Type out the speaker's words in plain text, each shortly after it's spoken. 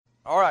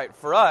All right,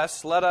 for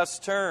us, let us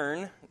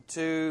turn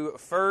to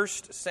 1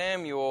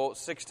 Samuel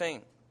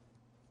 16.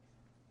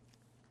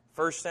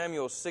 1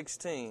 Samuel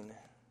 16.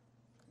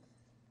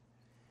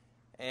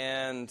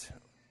 And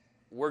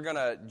we're going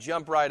to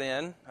jump right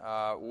in.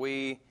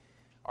 We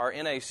are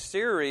in a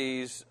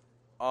series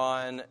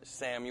on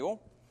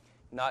Samuel,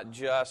 not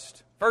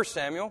just 1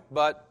 Samuel,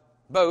 but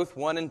both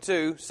 1 and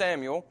 2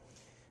 Samuel,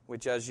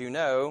 which, as you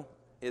know,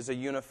 is a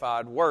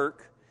unified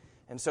work.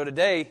 And so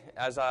today,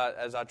 as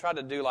I try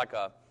to do like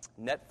a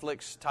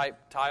Netflix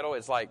type title,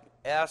 it's like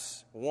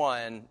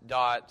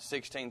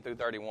S1.16 through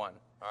 31.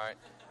 All right.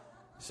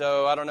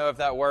 So I don't know if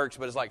that works,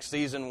 but it's like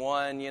season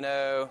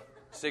 1,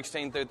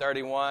 16 through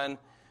 31.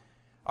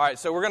 All right.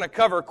 So we're going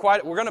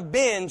to we're going to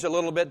binge a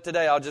little bit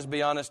today. I'll just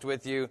be honest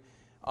with you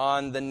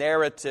on the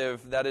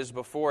narrative that is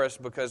before us,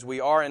 because we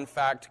are in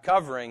fact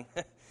covering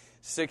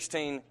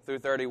 16 through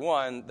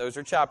 31. Those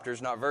are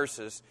chapters, not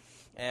verses.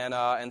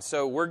 And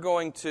so we're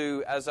going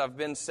to, as I've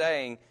been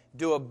saying,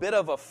 do a bit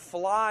of a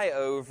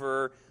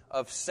flyover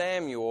of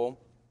Samuel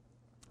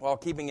while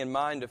keeping in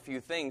mind a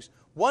few things.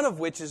 One of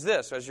which is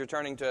this, as you're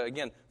turning to,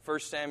 again, 1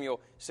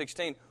 Samuel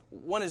 16.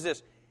 One is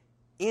this.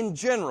 In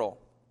general,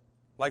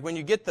 like when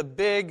you get the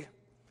big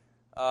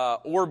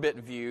orbit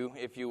view,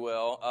 if you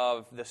will,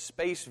 of the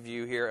space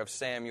view here of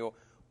Samuel,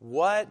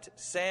 what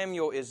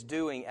Samuel is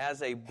doing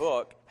as a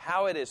book,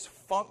 how it is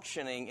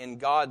functioning in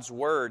God's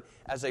Word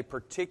as a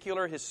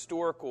particular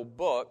historical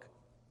book,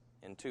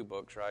 in 2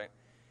 books, right,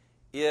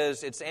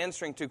 is it's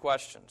answering 2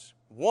 questions.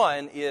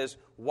 One is,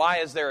 why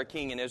is there a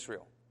king in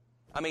Israel?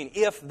 I mean,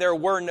 if there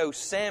were no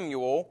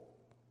Samuel,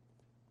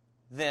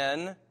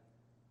 then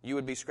you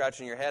would be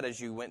scratching your head as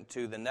you went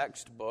to the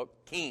next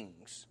book,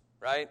 Kings,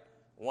 right?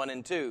 1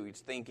 and 2. It's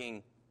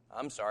thinking,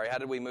 I'm sorry, how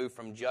did we move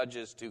from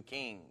Judges to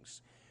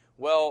Kings?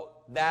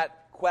 Well,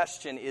 that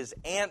question is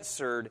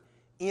answered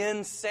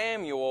in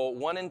Samuel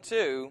 1 and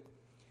 2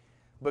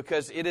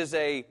 because it is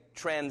a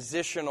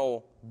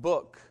transitional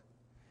book.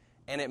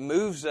 And it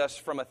moves us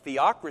from a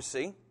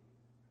theocracy,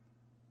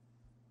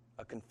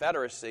 a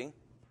confederacy,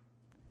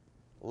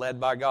 led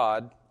by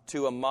God,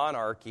 to a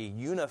monarchy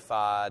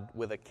unified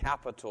with a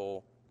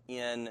capital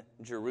in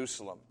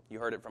Jerusalem. You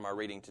heard it from our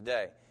reading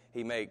today.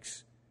 He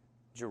makes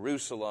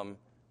Jerusalem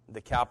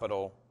the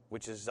capital,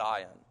 which is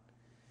Zion.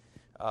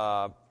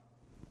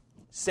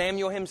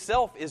 Samuel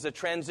himself is a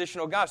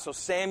transitional guy. So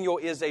Samuel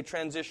is a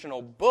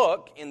transitional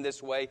book in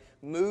this way,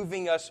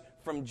 moving us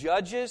from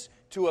judges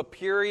to a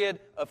period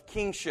of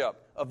kingship,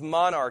 of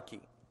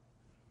monarchy.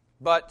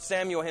 But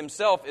Samuel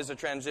himself is a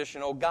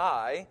transitional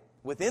guy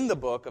within the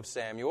book of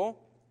Samuel,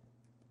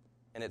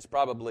 and it's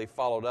probably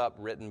followed up,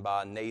 written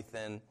by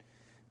Nathan,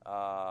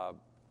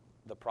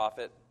 the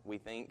prophet, we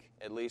think,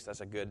 at least.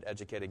 That's a good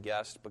educated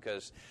guess,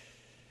 because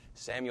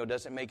Samuel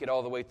doesn't make it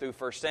all the way through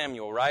 1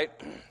 Samuel, right?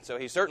 So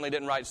he certainly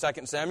didn't write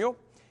 2 Samuel.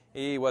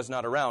 He was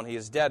not around. He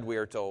is dead, we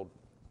are told.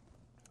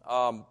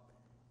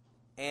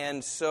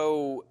 And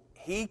so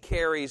he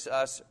carries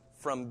us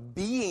from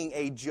being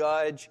a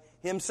judge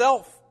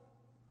himself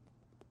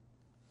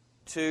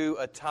to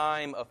a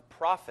time of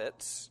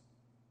prophets.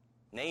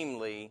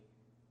 Namely,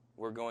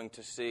 we're going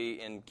to see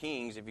in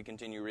Kings, if you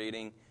continue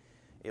reading,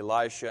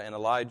 Elijah and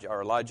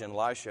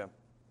Elisha,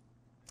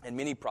 and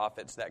many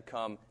prophets that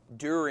come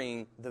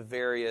during the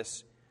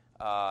various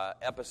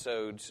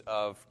episodes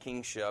of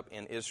kingship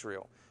in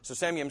Israel. So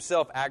Samuel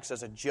himself acts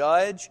as a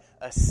judge,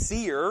 a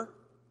seer,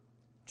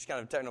 which is kind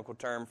of a technical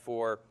term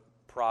for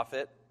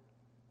prophet,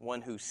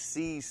 one who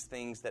sees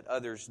things that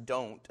others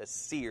don't, a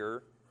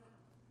seer,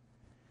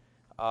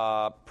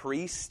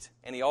 priest,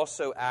 and he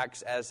also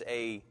acts as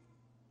a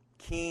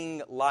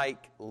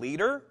king-like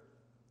leader,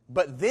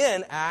 but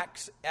then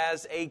acts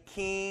as a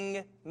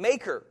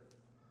king-maker,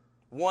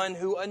 one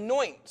who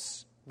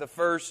anoints the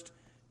first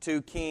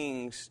 2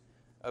 kings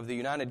of the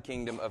United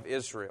Kingdom of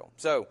Israel.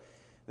 So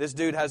this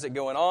dude has it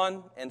going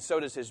on, and so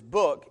does his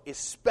book,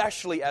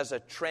 especially as a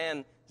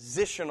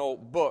transitional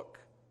book.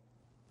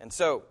 And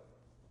so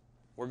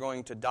we're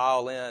going to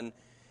dial in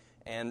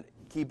and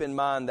keep in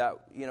mind that,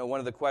 one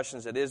of the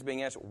questions that is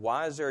being answered,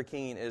 why is there a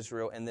king in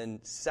Israel? And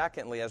then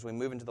secondly, as we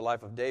move into the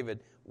life of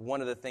David,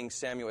 one of the things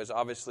Samuel is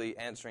obviously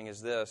answering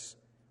is this: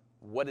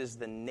 what is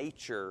the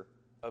nature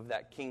of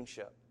that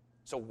kingship?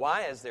 So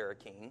why is there a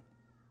king?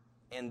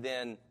 And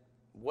then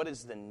what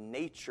is the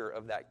nature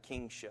of that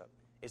kingship?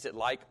 Is it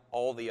like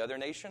all the other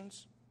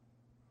nations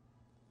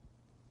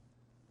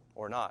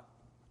or not?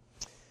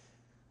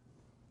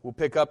 We'll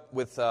pick up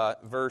with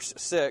verse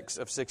 6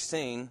 of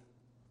 16.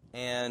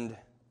 And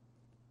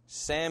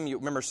Samuel,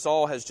 remember,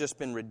 Saul has just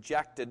been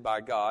rejected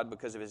by God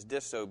because of his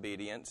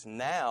disobedience.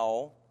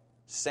 Now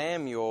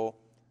Samuel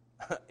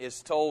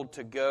is told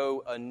to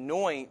go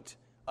anoint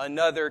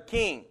another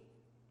king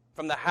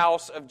from the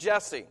house of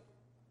Jesse.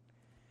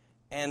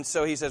 And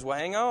so he says, well,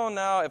 hang on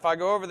now. If I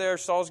go over there,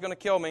 Saul's going to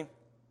kill me.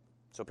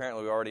 So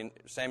apparently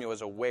Samuel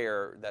is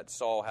aware that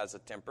Saul has a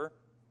temper,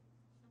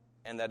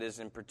 and that is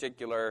in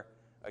particular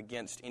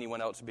against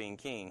anyone else being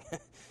king.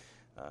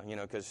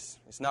 Because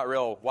it's not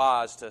real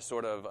wise to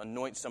sort of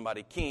anoint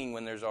somebody king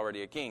when there's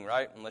already a king,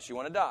 right? Unless you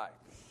want to die.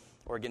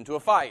 or get into a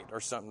fight or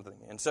something.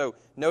 And so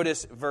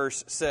notice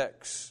verse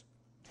 6.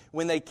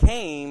 When they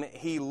came,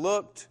 he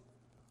looked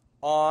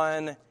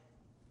on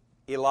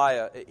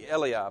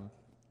Eliab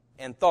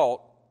and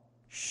thought,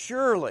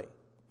 surely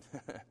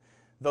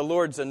the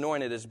Lord's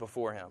anointed is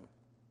before him.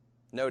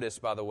 Notice,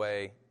 by the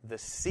way, the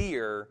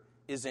seer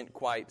isn't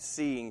quite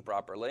seeing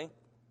properly.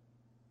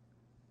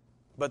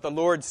 But the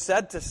Lord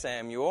said to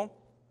Samuel,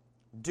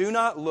 do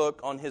not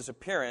look on his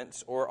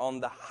appearance or on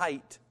the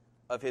height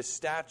of his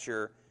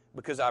stature,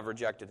 because I've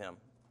rejected him.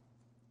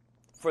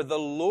 For the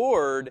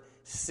Lord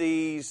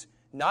sees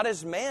not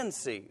as man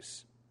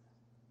sees.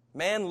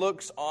 Man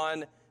looks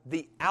on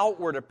the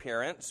outward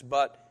appearance,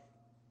 but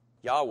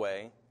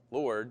Yahweh,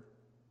 Lord,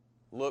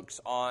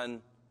 looks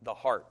on the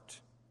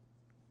heart.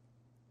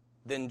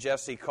 Then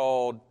Jesse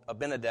called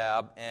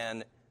Abinadab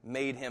and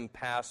made him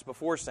pass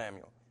before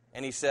Samuel.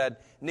 And he said,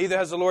 neither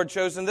has the Lord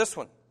chosen this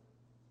one.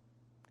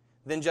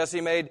 Then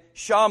Jesse made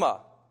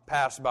Shammah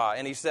pass by,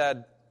 and he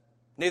said,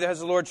 neither has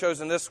the Lord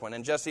chosen this one.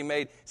 And Jesse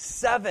made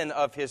 7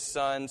 of his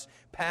sons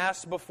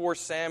pass before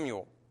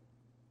Samuel.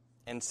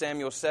 And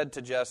Samuel said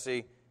to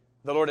Jesse,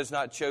 the Lord has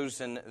not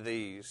chosen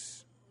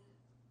these.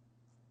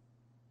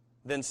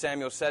 Then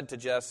Samuel said to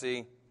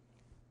Jesse,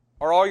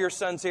 are all your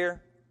sons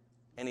here?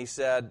 And he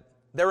said,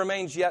 there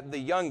remains yet the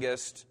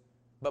youngest,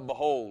 but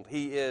behold,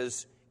 he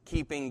is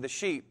keeping the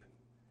sheep.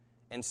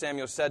 And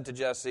Samuel said to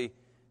Jesse,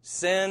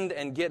 send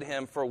and get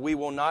him, for we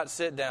will not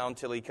sit down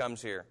till he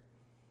comes here.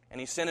 And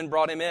he sent and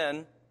brought him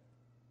in.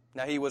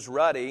 Now he was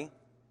ruddy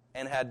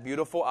and had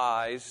beautiful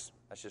eyes.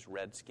 That's just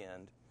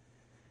red-skinned.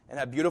 And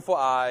had beautiful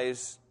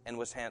eyes and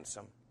was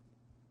handsome.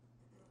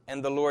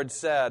 And the Lord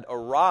said,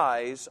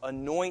 arise,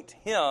 anoint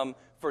him,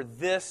 for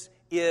this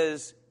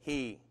is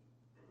he.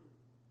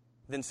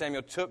 Then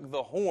Samuel took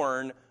the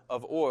horn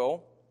of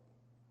oil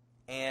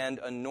and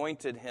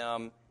anointed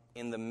him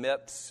in the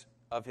midst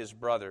of his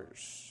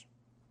brothers.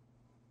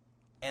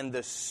 And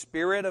the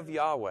Spirit of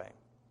Yahweh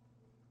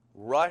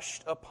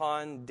rushed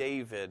upon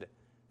David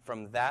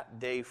from that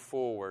day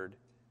forward,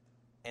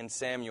 and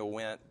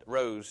Samuel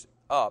rose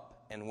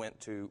up and went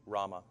to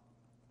Ramah.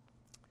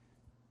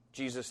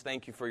 Jesus,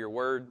 thank you for your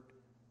word.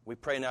 We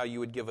pray now you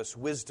would give us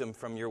wisdom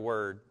from your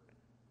word.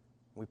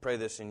 We pray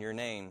this in your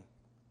name.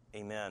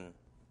 Amen.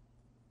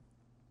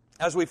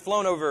 As we've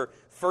flown over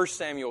 1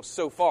 Samuel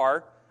so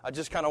far, I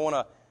just kind of want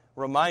to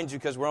remind you,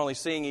 because we're only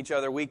seeing each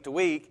other week to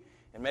week,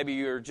 and maybe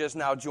you're just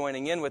now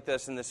joining in with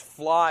us in this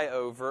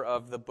flyover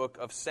of the book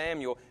of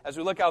Samuel. As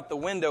we look out the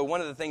window,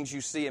 one of the things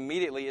you see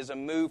immediately is a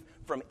move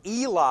from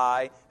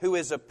Eli, who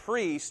is a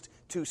priest,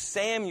 to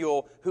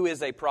Samuel, who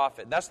is a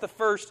prophet. That's the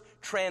first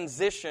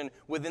transition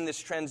within this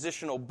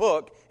transitional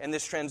book and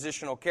this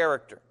transitional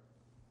character.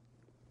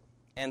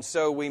 And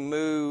so we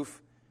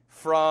move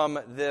from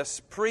this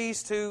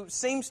priest who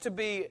seems to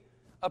be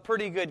a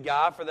pretty good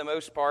guy for the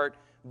most part,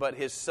 but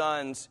his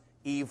son's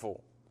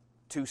evil,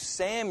 to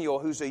Samuel,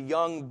 who's a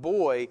young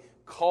boy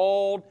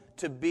called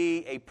to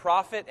be a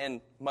prophet and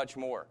much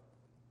more.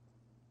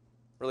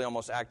 Really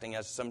almost acting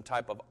as some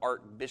type of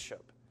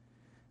archbishop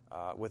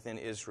within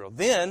Israel.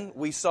 Then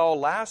we saw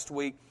last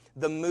week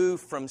the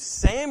move from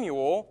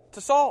Samuel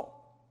to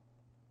Saul.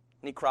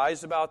 And he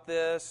cries about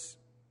this.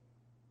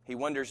 He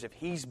wonders if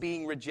he's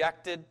being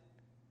rejected.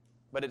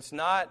 But it's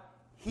not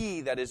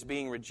he that is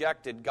being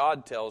rejected,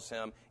 God tells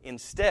him.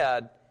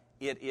 Instead,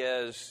 it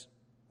is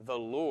the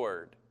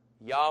Lord,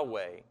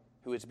 Yahweh,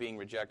 who is being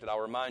rejected. I'll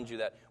remind you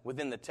that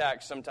within the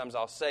text, sometimes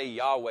I'll say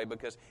Yahweh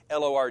because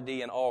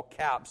L-O-R-D in all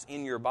caps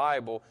in your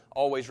Bible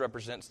always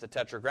represents the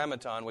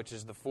Tetragrammaton, which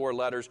is the 4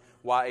 letters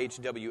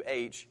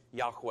Y-H-W-H,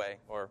 Yahweh,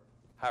 or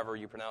however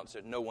you pronounce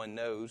it. No one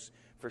knows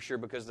for sure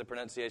because the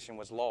pronunciation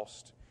was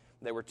lost.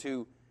 They were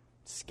too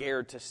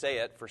scared to say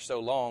it for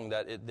so long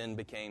that it then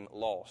became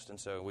lost. And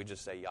so we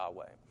just say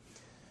Yahweh.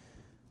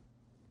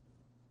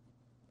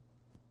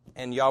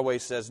 And Yahweh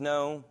says,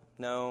 no,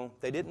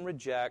 they didn't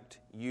reject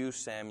you,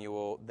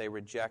 Samuel. They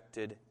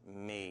rejected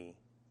me.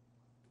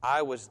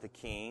 I was the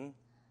king.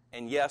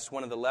 And yes,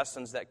 one of the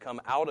lessons that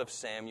come out of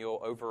Samuel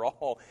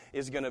overall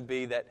is going to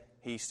be that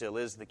he still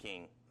is the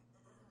king.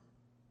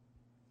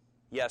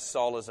 Yes,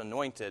 Saul is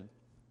anointed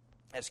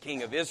as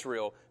king of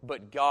Israel,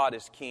 but God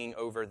is king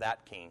over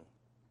that king.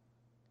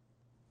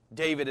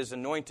 David is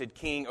anointed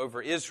king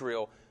over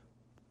Israel,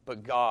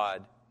 but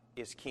God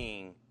is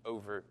king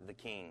over the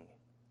king.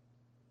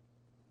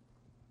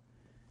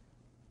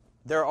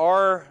 There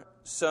are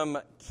some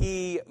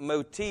key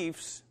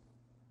motifs,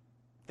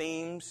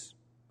 themes,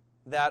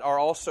 that are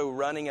also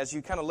running as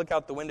you kind of look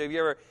out the window.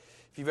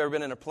 If you've ever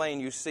been in a plane,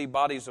 you see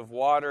bodies of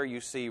water, you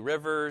see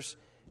rivers,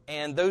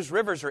 and those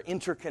rivers are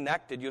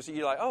interconnected.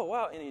 You're like, oh,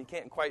 wow, and you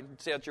can't quite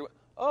see out your,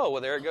 oh,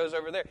 well, there it goes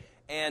over there.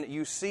 And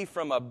you see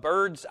from a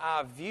bird's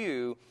eye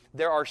view,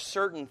 there are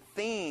certain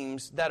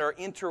themes that are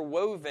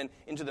interwoven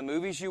into the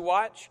movies you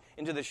watch,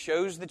 into the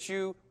shows that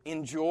you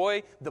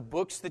enjoy, the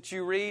books that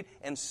you read,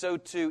 and so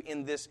too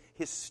in this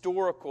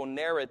historical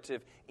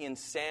narrative in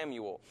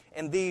Samuel.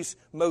 And these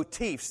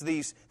motifs,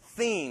 these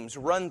themes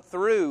run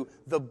through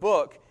the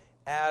book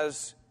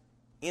as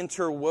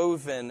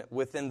interwoven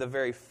within the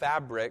very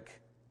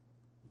fabric,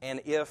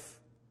 and if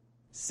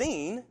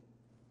seen,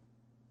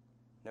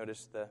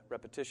 notice the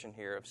repetition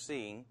here of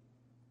seeing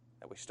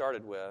that we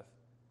started with,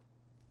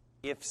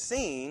 if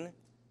seen,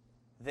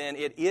 then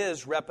it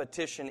is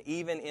repetition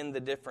even in the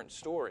different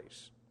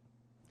stories.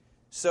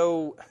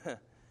 So,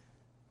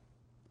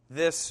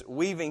 this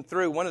weaving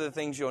through, one of the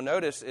things you'll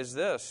notice is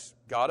this: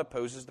 God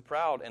opposes the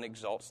proud and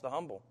exalts the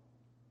humble.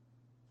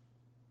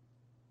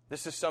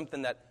 This is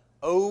something that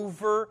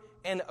over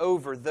and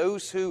over,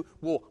 those who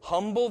will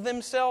humble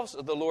themselves,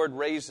 the Lord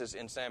raises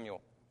in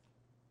Samuel.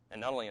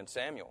 And not only in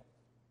Samuel,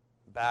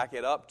 back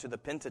it up to the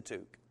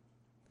Pentateuch,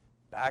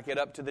 back it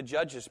up to the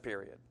Judges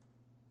period,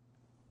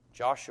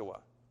 Joshua,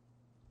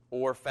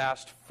 or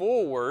fast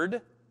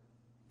forward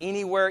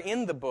anywhere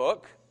in the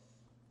book,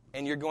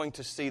 and you're going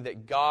to see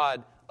that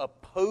God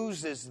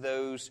opposes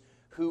those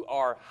who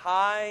are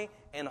high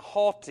and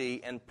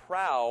haughty and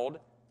proud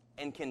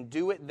and can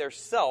do it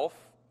theirself,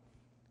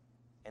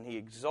 and He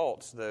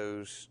exalts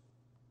those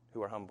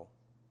who are humble.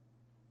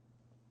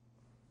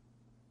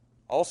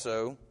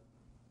 Also,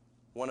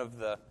 one of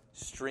the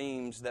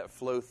streams that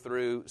flow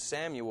through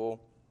Samuel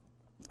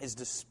is,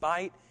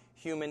 despite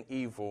human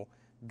evil,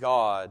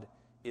 God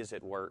is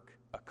at work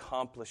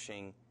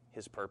accomplishing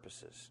His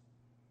purposes.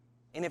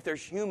 And if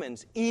there's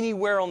humans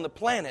anywhere on the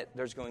planet,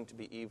 there's going to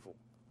be evil.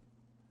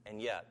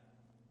 And yet,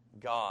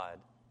 God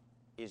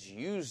is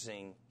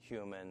using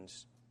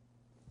humans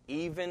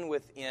even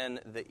within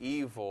the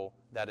evil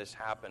that is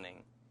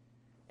happening.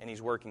 And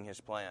He's working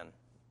His plan.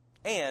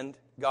 And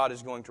God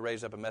is going to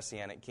raise up a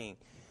Messianic king.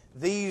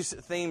 These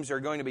themes are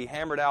going to be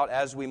hammered out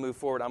as we move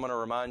forward. I'm going to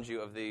remind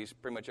you of these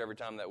pretty much every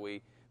time that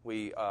we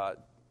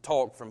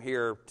talk from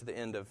here to the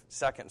end of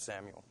 2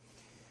 Samuel.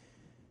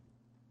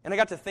 And I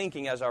got to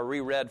thinking as I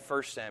reread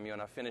 1 Samuel,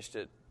 and I finished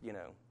it,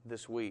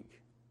 this week.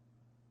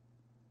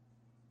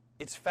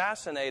 It's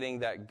fascinating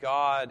that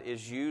God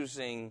is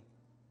using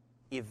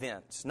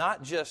events,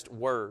 not just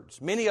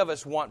words. Many of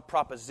us want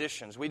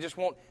propositions. We just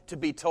want to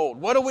be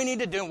told, what do we need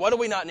to do and what do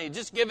we not need?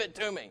 Just give it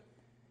to me.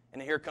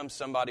 And here comes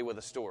somebody with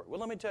a story. Well,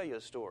 let me tell you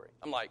a story.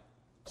 I'm like,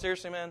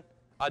 seriously, man?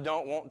 I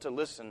don't want to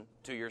listen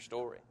to your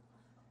story.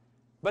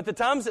 But the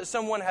times that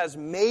someone has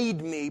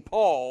made me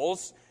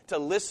pause to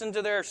listen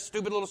to their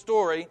stupid little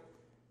story,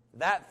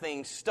 that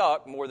thing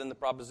stuck more than the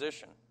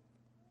proposition.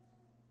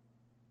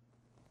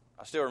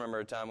 I still remember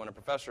a time when a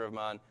professor of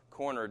mine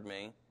cornered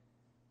me,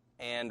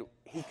 and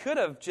he could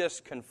have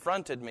just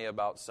confronted me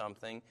about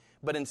something,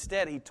 but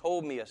instead he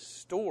told me a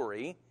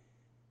story.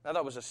 I thought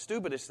it was the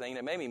stupidest thing.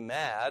 It made me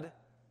mad,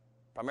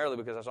 primarily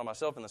because I saw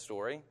myself in the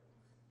story.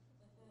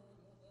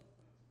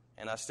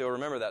 And I still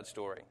remember that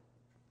story.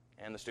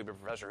 And the stupid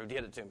professor who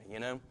did it to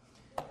me,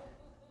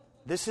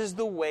 This is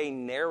the way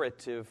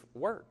narrative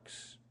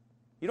works.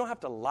 You don't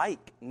have to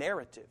like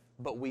narrative,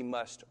 but we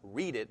must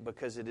read it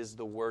because it is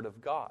the Word of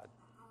God.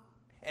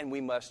 And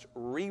we must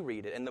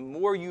reread it. And the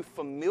more you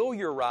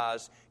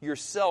familiarize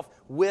yourself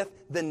with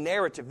the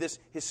narrative, this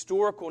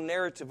historical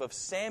narrative of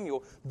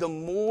Samuel, the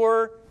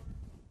more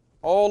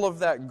all of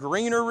that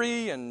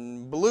greenery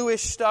and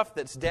bluish stuff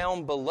that's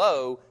down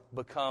below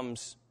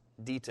becomes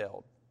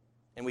detailed.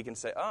 And we can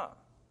say,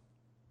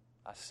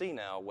 I see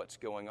now what's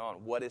going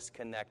on. What is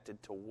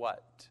connected to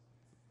what?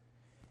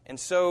 And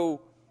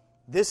so,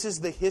 this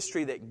is the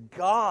history that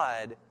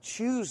God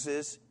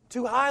chooses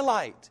to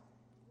highlight.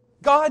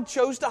 God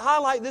chose to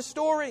highlight this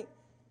story.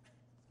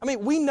 I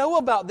mean, we know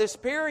about this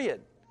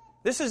period.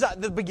 This is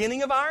at the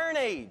beginning of Iron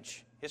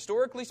Age,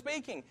 historically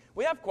speaking.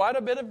 We have quite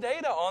a bit of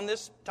data on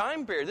this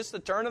time period. This is the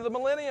turn of the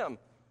millennium,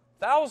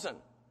 1000.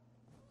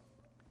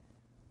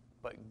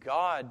 But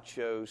God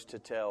chose to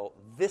tell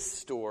this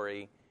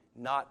story,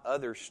 not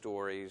other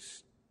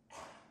stories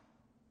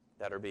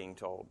that are being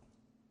told.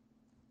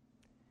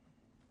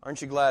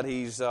 Aren't you glad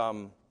He's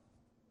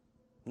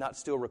not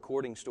still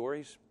recording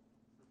stories?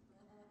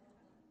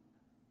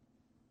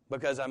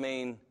 Because,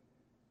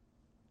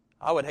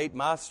 I would hate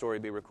my story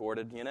to be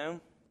recorded,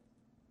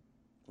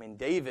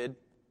 David,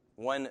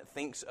 one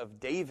thinks of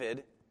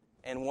David,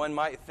 and one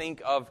might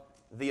think of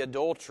the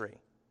adultery,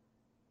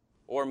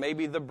 or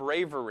maybe the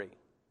bravery,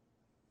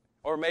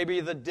 or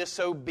maybe the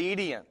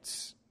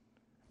disobedience,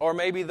 or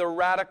maybe the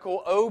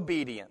radical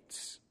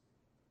obedience.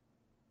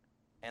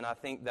 And I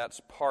think that's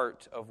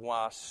part of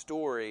why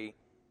story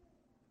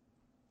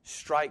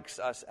strikes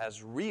us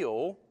as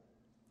real,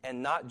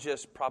 and not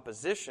just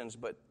propositions,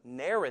 but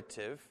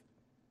narrative,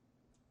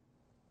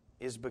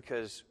 is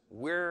because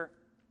we're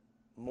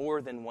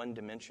more than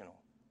one-dimensional.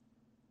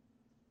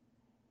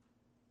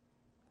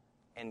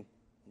 And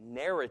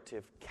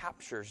narrative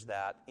captures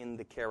that in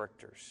the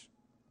characters.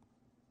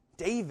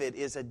 David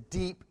is a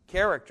deep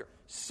character.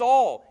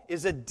 Saul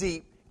is a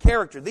deep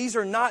character. These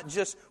are not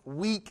just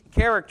weak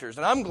characters.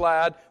 And I'm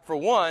glad, for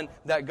one,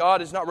 that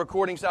God is not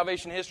recording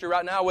salvation history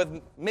right now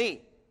with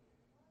me.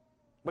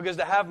 Because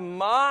to have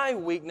my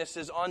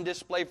weaknesses on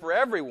display for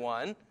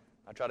everyone,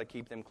 I try to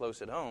keep them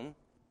close at home,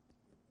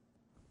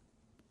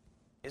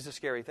 is a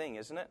scary thing,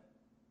 isn't it?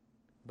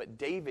 But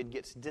David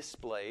gets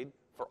displayed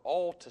for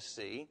all to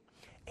see.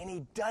 And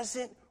he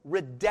doesn't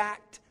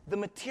redact the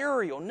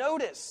material.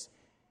 Notice,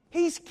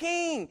 he's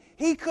king.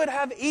 He could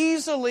have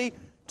easily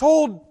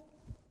told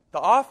the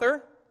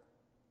author,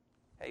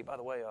 hey, by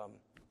the way,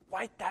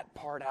 write that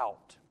part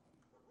out.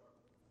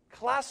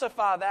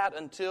 Classify that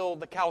until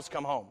the cows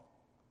come home.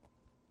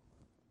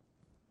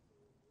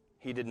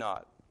 He did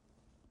not.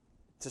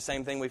 It's the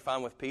same thing we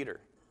find with Peter.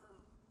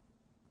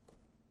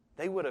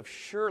 They would have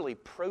surely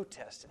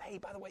protested. Hey,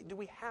 by the way, do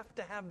we have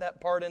to have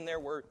that part in there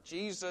where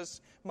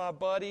Jesus, my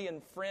buddy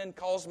and friend,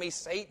 calls me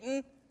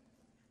Satan?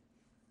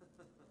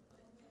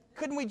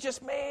 Couldn't we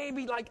just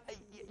maybe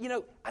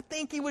I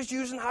think he was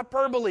using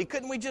hyperbole.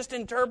 Couldn't we just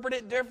interpret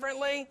it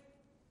differently?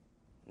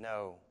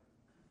 No.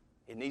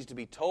 It needs to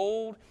be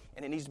told,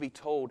 and it needs to be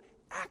told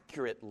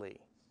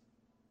accurately.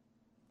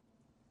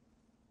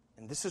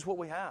 And this is what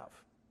we have.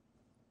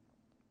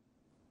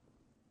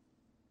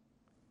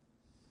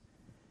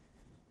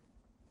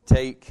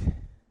 Take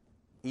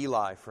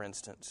Eli, for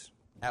instance.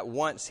 At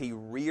once he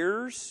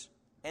rears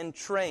and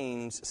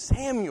trains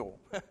Samuel,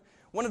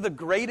 one of the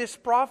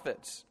greatest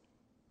prophets.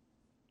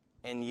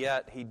 And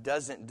yet he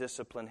doesn't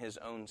discipline his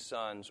own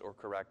sons or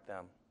correct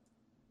them.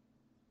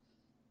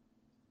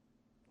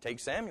 Take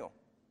Samuel.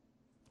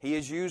 He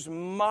is used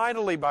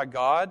mightily by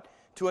God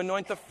to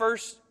anoint the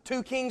first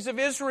 2 kings of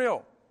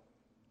Israel.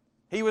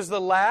 He was the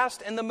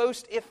last and the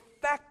most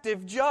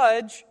effective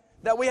judge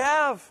that we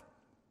have.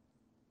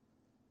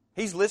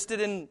 He's listed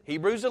in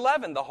Hebrews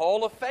 11, the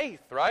hall of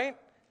faith, right?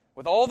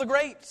 With all the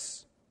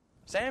greats.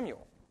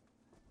 Samuel.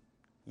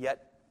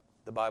 Yet,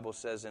 the Bible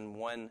says in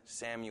 1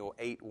 Samuel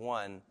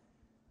 8:1,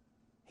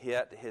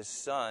 yet his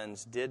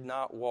sons did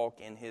not walk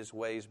in his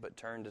ways, but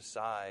turned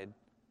aside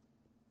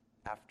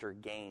after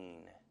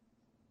gain.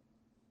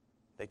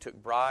 They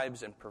took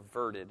bribes and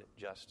perverted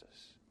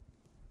justice.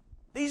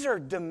 These are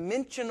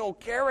dimensional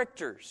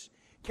characters.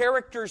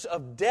 Characters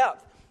of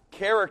depth.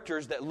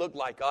 Characters that look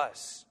like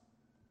us.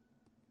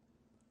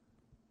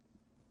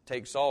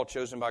 Take Saul,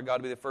 chosen by God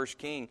to be the first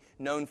king,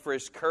 known for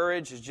his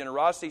courage, his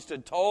generosity,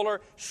 stood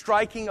taller,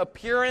 striking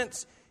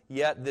appearance,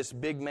 yet this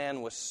big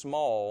man was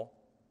small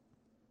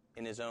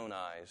in his own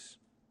eyes,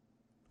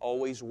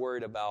 always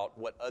worried about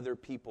what other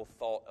people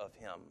thought of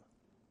him.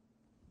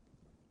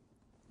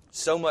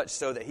 So much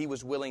so that he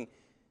was willing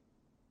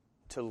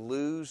to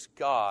lose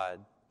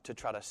God to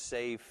try to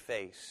save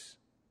face.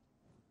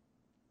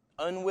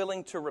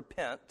 Unwilling to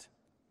repent,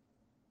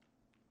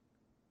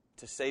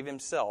 to save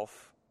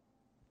himself,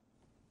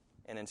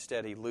 and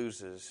instead he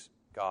loses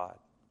God.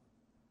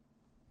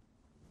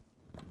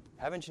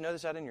 Haven't you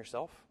noticed that in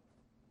yourself?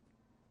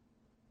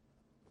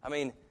 I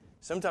mean,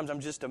 sometimes I'm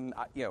just,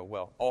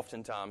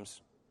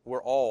 oftentimes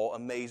we're all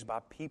amazed by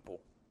people.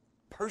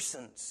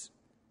 Persons.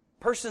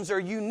 Persons are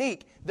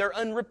unique. They're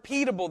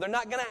unrepeatable. They're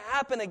not going to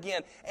happen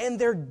again. And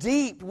they're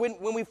deep.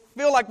 When we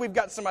feel like we've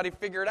got somebody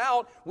figured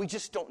out, we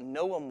just don't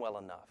know them well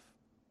enough.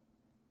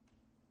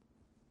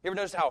 You ever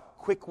notice how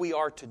quick we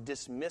are to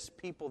dismiss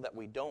people that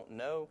we don't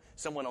know?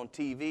 Someone on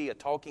TV, a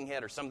talking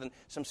head or something,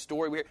 some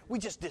story we hear. We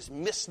just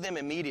dismiss them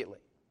immediately.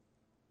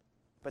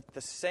 But the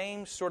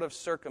same sort of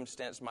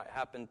circumstance might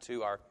happen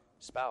to our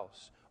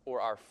spouse or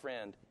our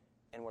friend.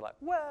 And we're like,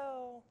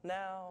 well,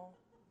 now.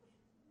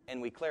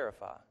 And we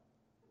clarify.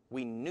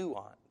 We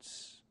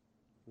nuance.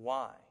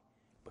 Why?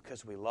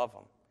 Because we love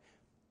them.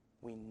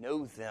 We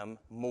know them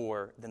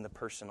more than the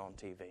person on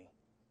TV.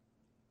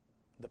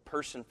 The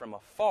person from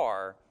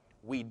afar,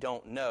 we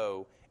don't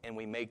know, and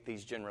we make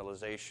these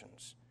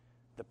generalizations.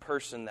 The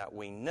person that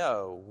we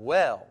know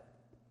well,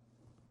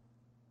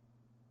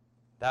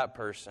 that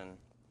person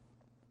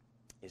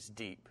is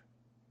deep,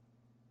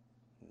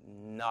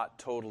 not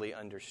totally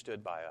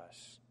understood by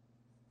us.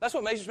 That's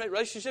what makes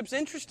relationships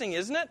interesting,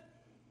 isn't it?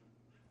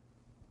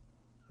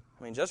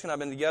 I mean, Jessica and I have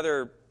been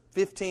together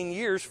 15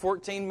 years,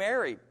 14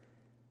 married.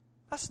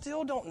 I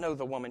still don't know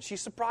the woman. She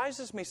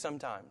surprises me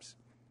sometimes.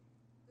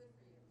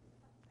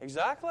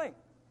 Exactly.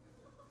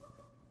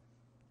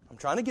 I'm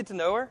trying to get to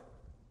know her.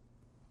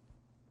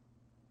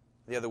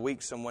 The other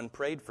week, someone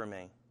prayed for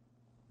me.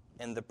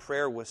 And the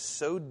prayer was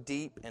so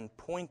deep and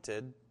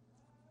pointed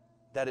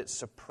that it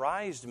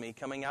surprised me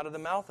coming out of the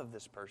mouth of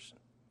this person.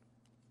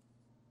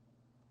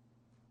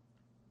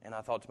 And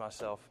I thought to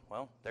myself,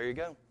 well, there you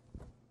go.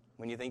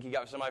 When you think you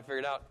got somebody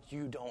figured out,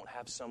 you don't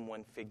have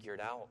someone figured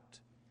out.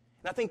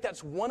 And I think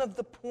that's one of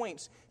the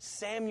points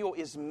Samuel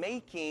is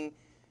making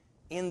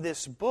in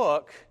this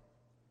book,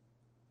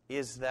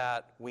 is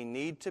that we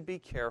need to be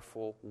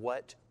careful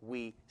what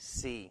we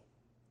see.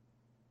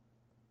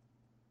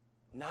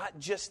 Not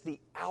just the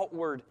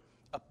outward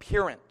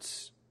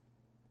appearance.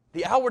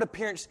 The outward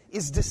appearance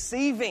is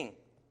deceiving. Amen.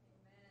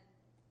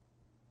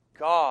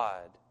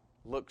 God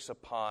looks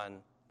upon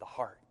the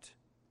heart.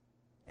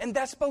 And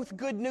that's both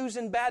good news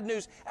and bad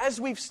news. As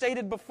we've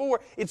stated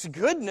before, it's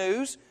good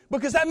news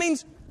because that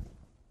means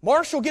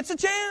Marshall gets a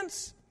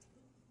chance.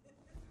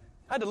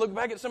 I had to look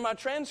back at some of my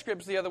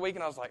transcripts the other week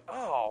and I was like,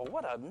 oh,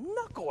 what a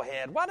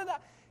knucklehead. Why did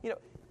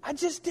I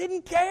just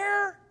didn't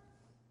care.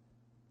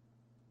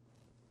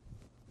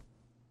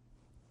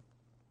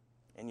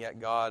 And yet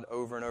God,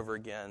 over and over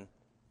again,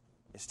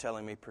 is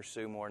telling me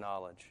pursue more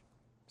knowledge.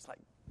 It's like,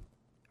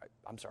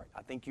 I'm sorry,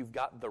 I think you've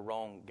got the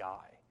wrong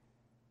guy.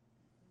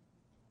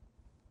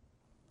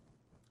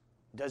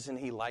 Doesn't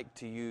He like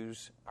to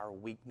use our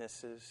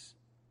weaknesses?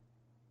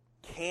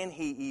 Can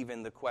He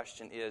even, the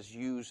question is,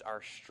 use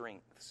our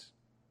strengths?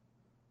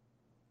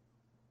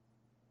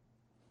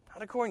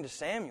 Not according to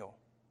Samuel.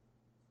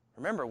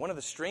 Remember, one of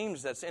the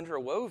streams that's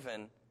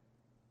interwoven,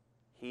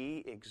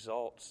 He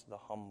exalts the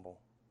humble.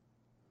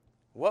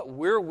 What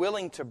we're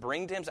willing to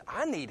bring to Him,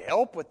 I need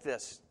help with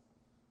this.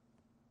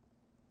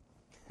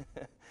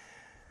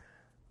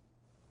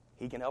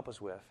 He can help us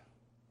with.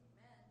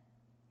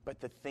 But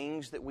the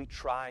things that we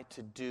try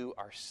to do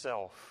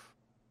ourselves,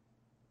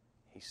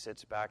 He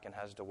sits back and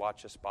has to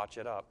watch us botch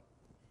it up.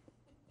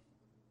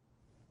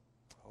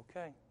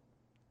 Okay.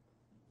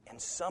 And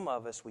some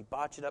of us, we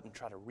botch it up and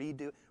try to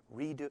redo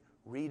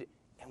it,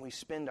 and we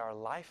spend our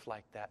life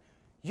like that.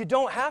 You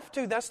don't have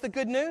to. That's the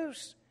good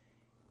news.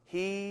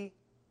 He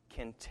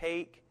can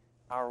take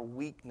our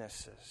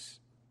weaknesses.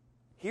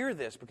 Hear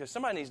this, because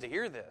somebody needs to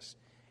hear this.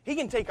 He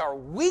can take our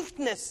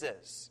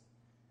weaknesses,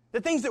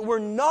 the things that we're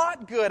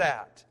not good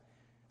at,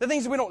 the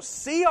things that we don't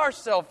see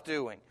ourselves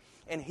doing,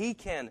 and He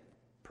can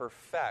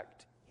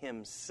perfect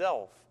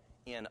Himself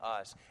in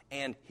us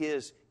and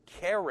His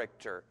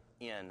character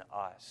in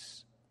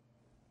us.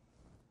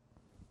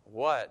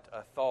 What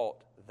a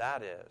thought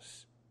that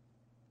is.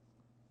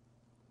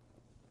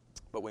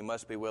 But we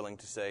must be willing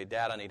to say,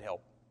 Dad, I need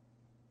help.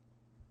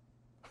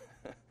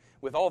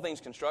 With all things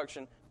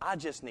construction, I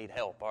just need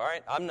help, all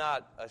right? I'm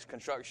not a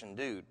construction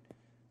dude,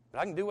 but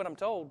I can do what I'm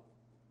told.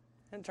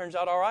 And it turns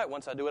out all right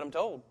once I do what I'm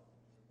told.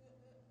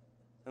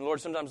 And the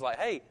Lord sometimes is like,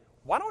 hey,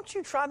 why don't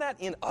you try that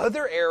in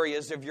other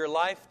areas of your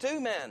life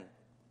too, man?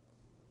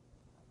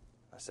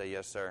 I say,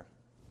 yes, sir.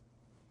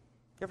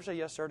 You ever say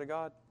yes, sir to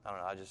God? I don't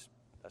know,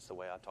 that's the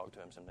way I talk to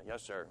Him sometimes.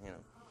 Yes, sir, you know.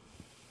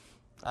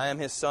 I am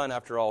His son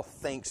after all.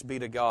 Thanks be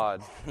to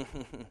God.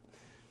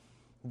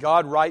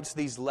 God writes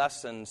these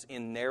lessons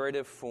in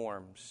narrative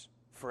forms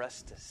for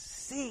us to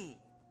see.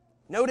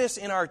 Notice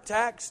in our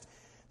text,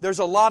 there's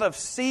a lot of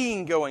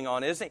seeing going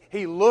on, isn't it?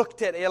 He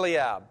looked at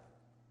Eliab.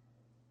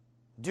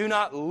 Do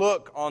not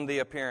look on the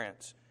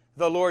appearance.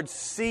 The Lord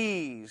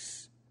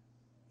sees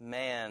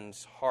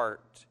man's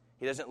heart.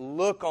 He doesn't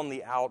look on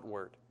the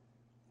outward.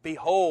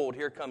 Behold,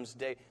 here comes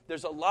David.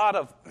 There's a lot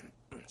of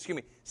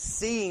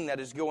seeing that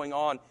is going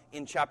on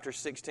in chapter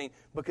 16,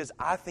 because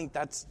I think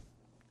that's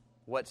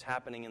what's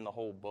happening in the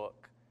whole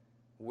book.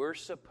 We're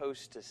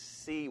supposed to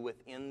see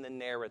within the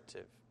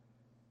narrative.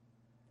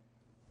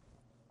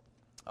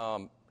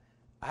 I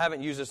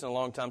haven't used this in a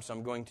long time, so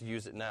I'm going to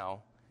use it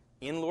now.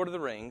 In Lord of the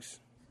Rings,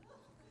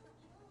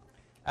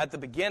 at the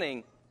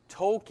beginning,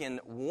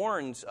 Tolkien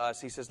warns us.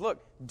 He says,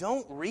 look,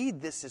 don't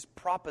read this as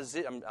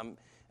proposition. I'm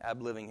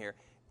ad-libbing here.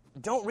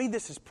 Don't read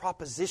this as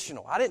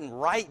propositional. I didn't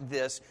write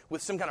this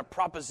with some kind of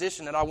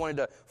proposition that I wanted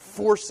to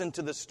force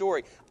into the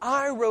story.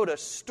 I wrote a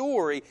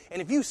story,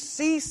 and if you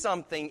see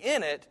something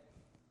in it,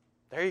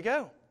 there you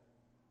go.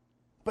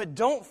 But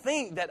don't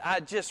think that I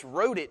just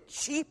wrote it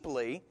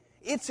cheaply.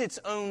 It's its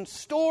own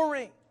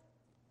story.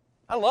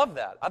 I love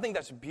that. I think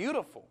that's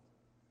beautiful.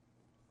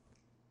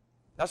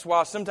 That's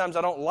why sometimes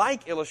I don't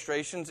like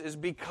illustrations, is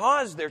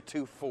because they're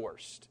too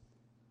forced.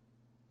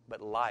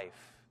 But life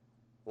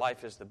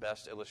is the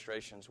best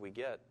illustrations we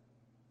get.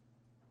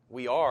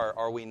 We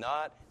are we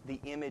not, the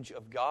image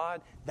of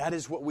God? That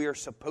is what we are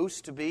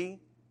supposed to be.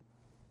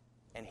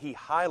 And He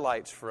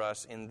highlights for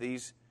us in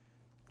these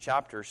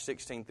chapters,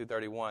 16 through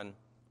 31,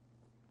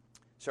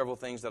 several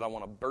things that I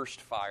want to burst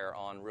fire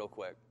on real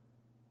quick.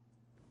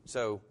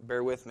 So,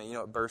 bear with me. You know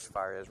what burst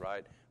fire is,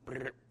 right?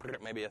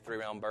 Maybe a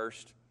 3-round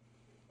burst,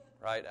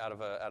 right, out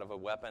of a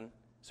weapon.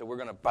 So we're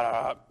going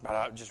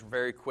to just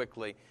very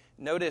quickly.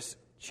 Notice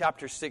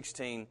chapter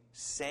 16,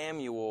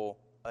 Samuel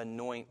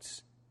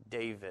anoints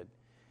David.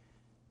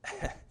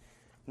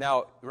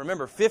 Now,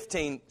 remember,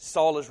 15,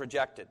 Saul is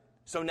rejected.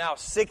 So now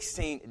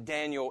 16,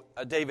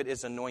 David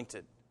is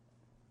anointed.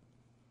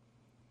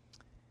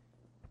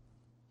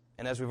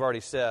 And as we've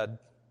already said,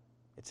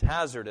 it's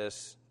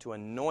hazardous to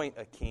anoint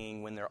a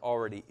king when there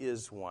already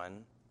is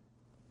one.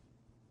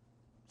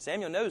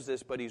 Samuel knows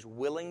this, but he's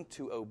willing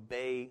to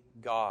obey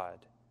God.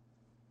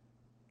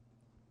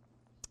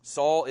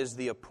 Saul is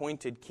the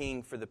appointed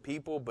king for the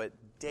people, but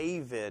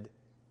David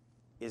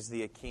is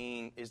the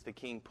king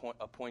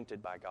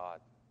appointed by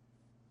God.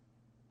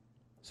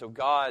 So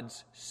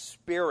God's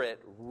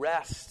Spirit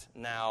rests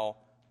now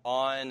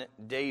on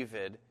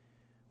David,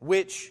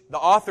 which the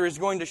author is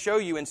going to show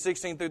you in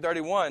 16 through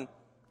 31.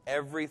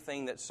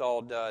 Everything that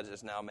Saul does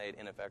is now made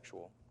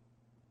ineffectual.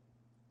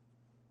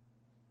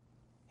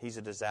 He's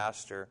a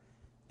disaster,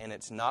 and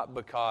it's not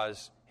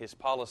because his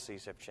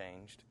policies have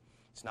changed.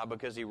 It's not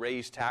because he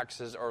raised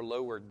taxes or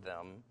lowered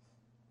them,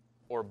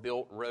 or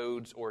built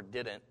roads or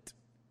didn't.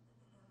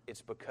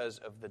 It's because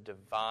of the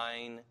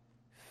divine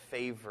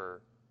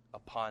favor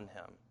upon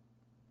him.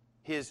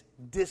 His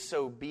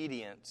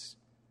disobedience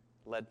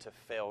led to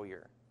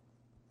failure.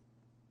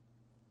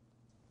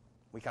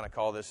 We kind of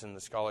call this in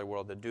the scholarly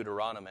world the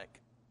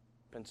Deuteronomic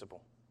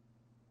principle,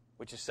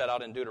 which is set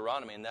out in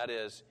Deuteronomy, and that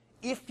is,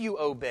 if you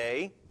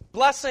obey,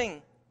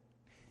 blessing.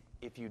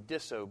 If you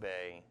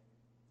disobey,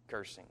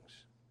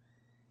 cursings.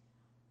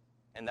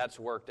 And that's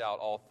worked out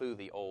all through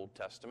the Old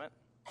Testament.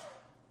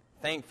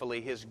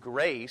 Thankfully, His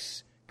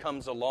grace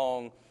comes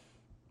along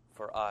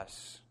for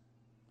us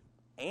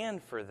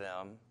and for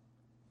them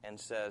and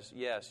says,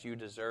 yes, you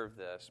deserve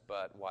this,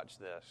 but watch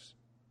this.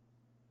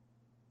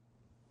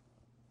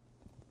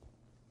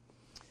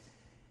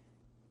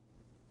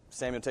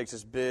 Samuel takes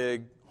this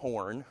big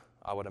horn,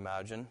 I would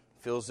imagine,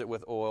 fills it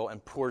with oil,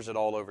 and pours it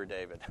all over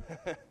David.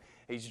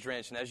 He's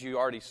drenched. And as you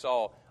already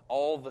saw,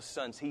 all the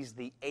sons, he's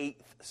the 8th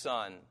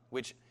son,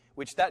 which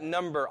that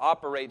number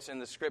operates in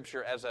the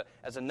Scripture as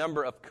a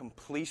number of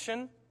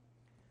completion.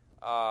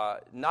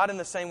 Not in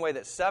the same way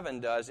that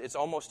 7 does. It's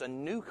almost a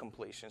new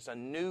completion. It's a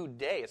new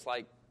day. It's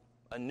like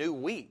a new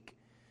week.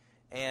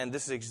 And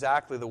this is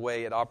exactly the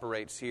way it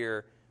operates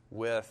here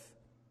with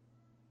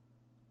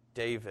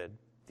David.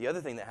 The other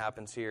thing that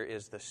happens here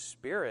is the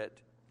Spirit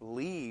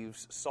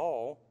leaves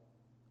Saul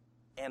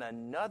and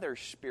another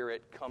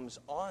spirit comes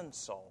on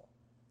Saul.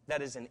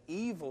 That is an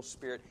evil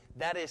spirit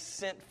that is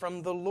sent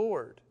from the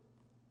Lord.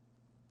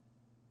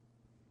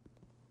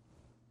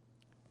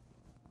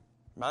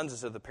 Reminds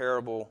us of the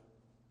parable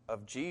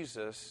of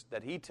Jesus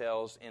that he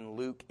tells in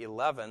Luke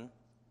 11,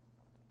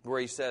 where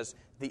he says,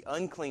 the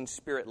unclean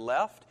spirit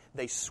left,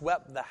 they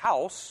swept the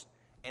house,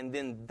 and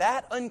then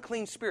that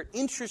unclean spirit,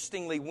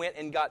 interestingly, went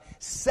and got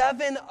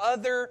 7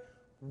 other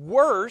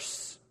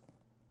worse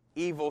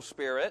evil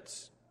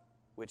spirits,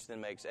 which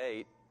then makes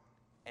 8,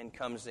 and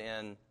comes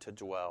in to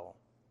dwell.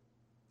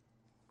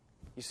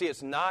 You see,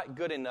 it's not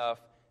good enough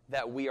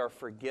that we are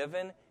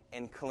forgiven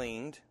and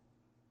cleaned.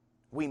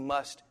 We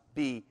must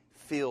be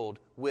filled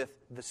with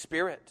the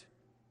Spirit.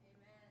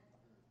 Amen.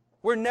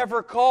 We're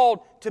never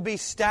called to be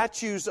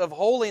statues of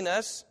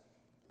holiness,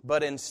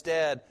 but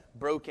instead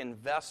broken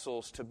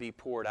vessels to be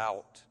poured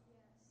out.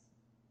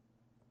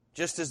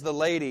 Just as the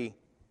lady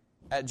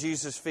at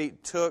Jesus'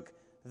 feet took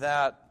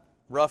that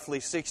roughly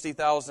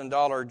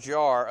 $60,000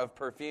 jar of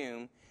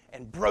perfume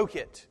and broke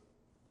it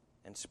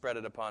and spread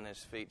it upon His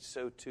feet,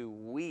 so too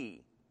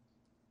we,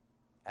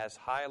 as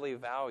highly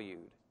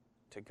valued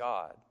to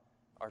God,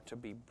 are to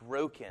be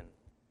broken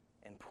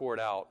and poured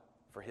out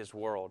for His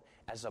world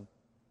as a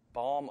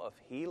balm of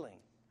healing.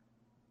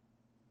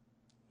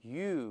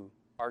 You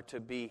are to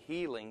be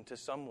healing to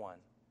someone.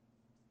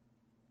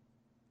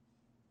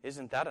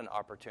 Isn't that an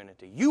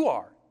opportunity? You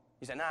are.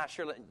 You say, nah,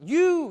 Shirley.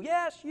 You,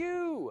 yes,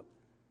 you.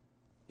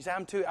 You say,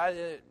 I'm too,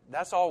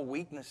 that's all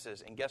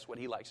weaknesses. And guess what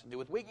He likes to do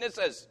with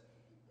weaknesses?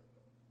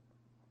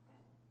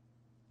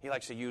 He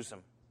likes to use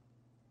them.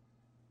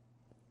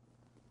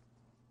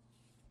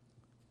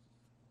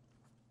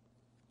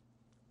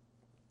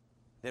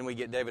 Then we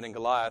get David and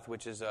Goliath,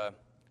 which is a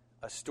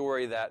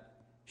story that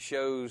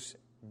shows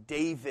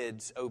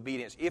David's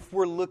obedience. If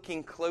we're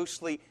looking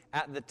closely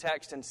at the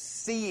text and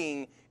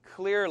seeing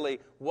clearly,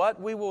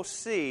 what we will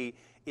see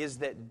is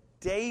that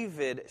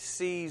David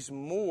sees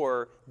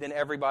more than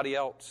everybody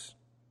else.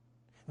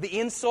 The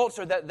insults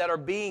that are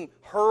being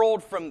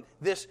hurled from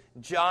this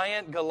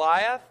giant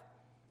Goliath,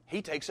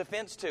 he takes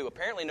offense to.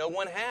 Apparently no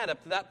one had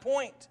up to that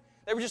point.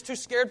 They were just too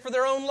scared for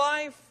their own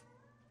life.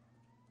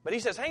 But he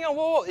says, hang on,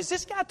 whoa, is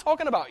this guy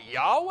talking about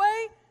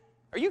Yahweh?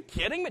 Are you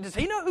kidding me? Does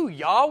he know who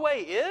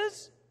Yahweh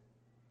is?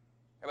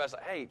 Everybody's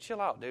like, hey, chill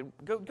out, dude.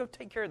 Go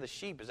take care of the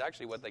sheep is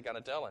actually what they kind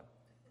of tell him.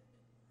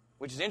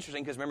 Which is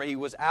interesting because remember, he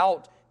was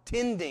out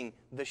tending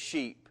the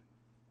sheep.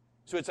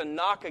 So it's a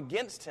knock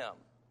against him.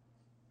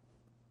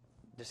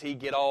 Does he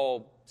get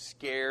all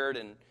scared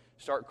and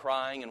start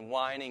crying and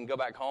whining and go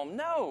back home?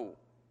 No.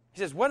 He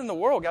says, what in the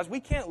world, guys? We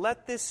can't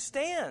let this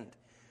stand.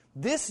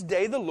 This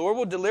day the Lord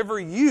will deliver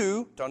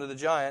you, talking to the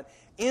giant,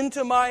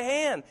 into my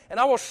hand. And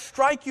I will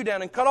strike you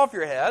down and cut off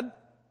your head.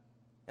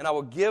 And I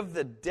will give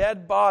the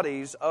dead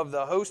bodies of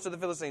the host of the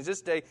Philistines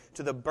this day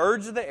to the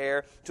birds of the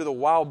air, to the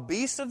wild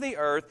beasts of the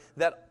earth,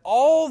 that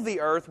all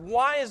the earth,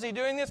 why is he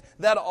doing this?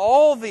 That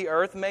all the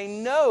earth may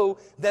know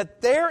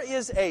that there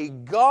is a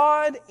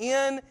God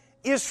in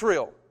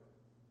Israel.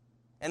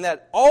 And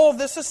that all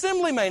this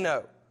assembly may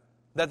know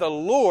that the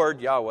Lord,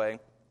 Yahweh,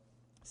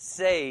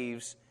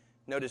 saves,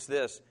 notice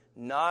this,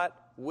 not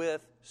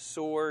with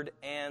sword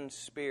and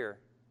spear.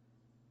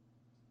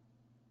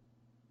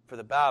 For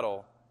the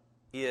battle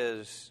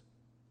is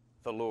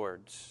the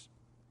Lord's,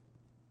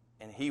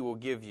 and He will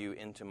give you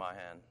into my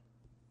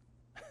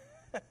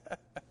hand.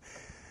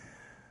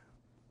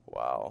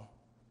 Wow.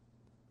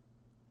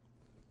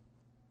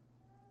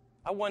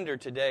 I wonder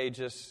today,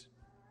 just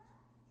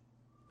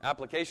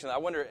application, I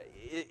wonder,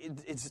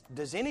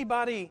 does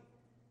anybody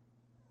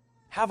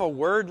have a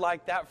word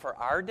like that for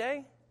our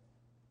day?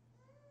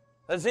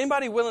 Is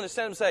anybody willing to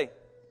stand up and say,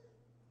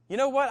 you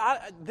know what,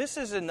 this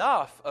is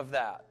enough of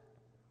that.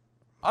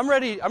 I'm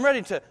ready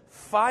to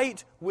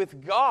fight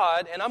with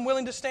God, and I'm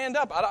willing to stand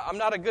up. I'm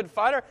not a good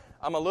fighter.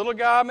 I'm a little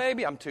guy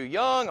maybe. I'm too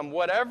young. I'm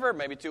whatever.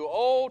 Maybe too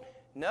old.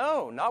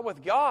 No, not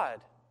with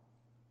God.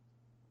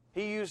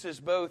 He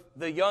uses both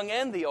the young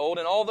and the old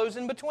and all those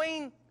in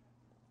between.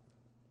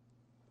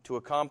 to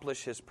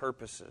accomplish His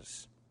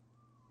purposes.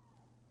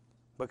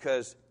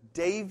 Because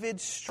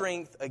David's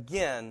strength,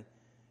 again,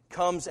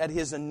 comes at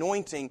his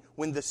anointing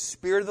when the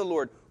Spirit of the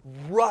Lord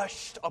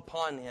rushed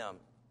upon him.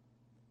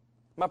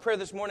 My prayer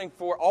this morning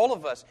for all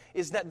of us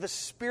is that the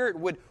Spirit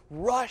would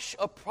rush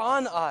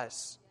upon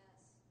us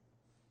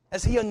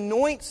as He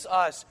anoints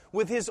us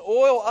with His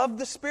oil of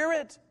the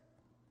Spirit.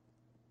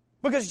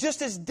 Because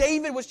just as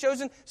David was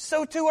chosen,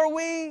 so too are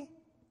we.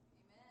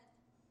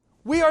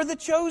 We are the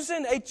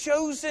chosen, a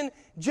chosen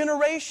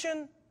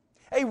generation,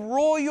 a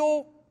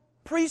royal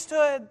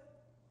priesthood,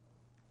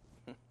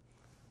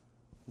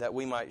 that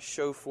we might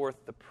show forth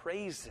the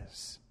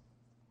praises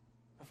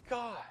of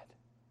God.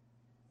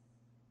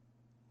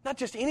 Not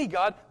just any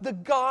God, the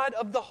God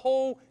of the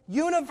whole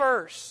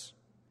universe.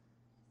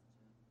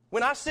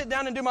 When I sit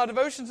down and do my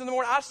devotions in the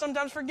morning, I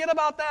sometimes forget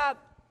about that.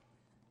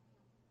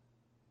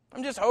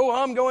 I'm just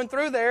ho-hum going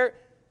through there,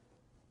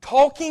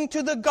 talking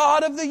to the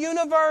God of the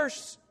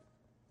universe,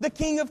 the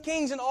King of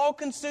Kings, and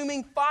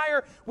all-consuming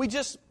fire. We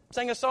just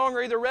sang a song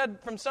or either read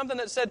from something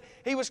that said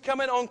He was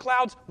coming on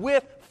clouds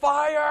with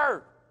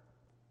fire.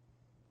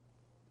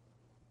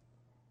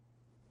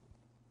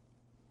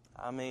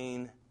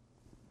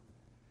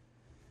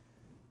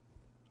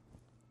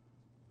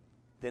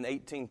 Then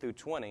 18 through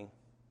 20,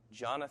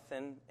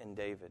 Jonathan and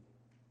David.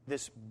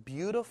 This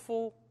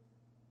beautiful,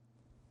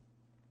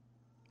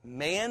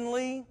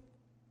 manly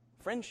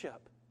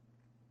friendship.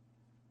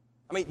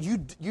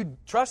 You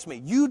trust me,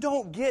 you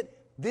don't get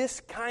this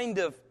kind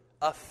of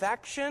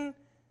affection,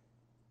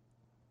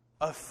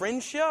 of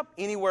friendship,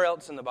 anywhere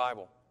else in the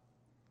Bible.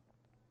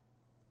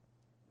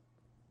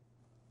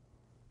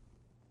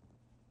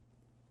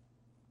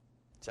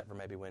 Except for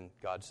maybe when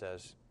God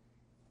says,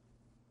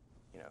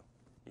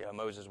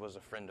 Moses was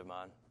a friend of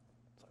mine.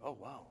 It's like, oh,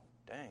 wow,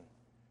 dang.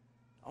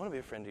 I want to be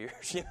a friend of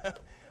yours,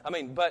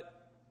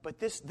 But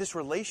this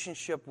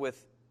relationship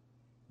with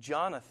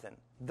Jonathan,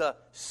 the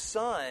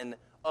son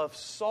of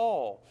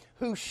Saul,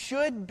 who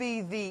should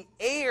be the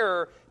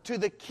heir to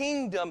the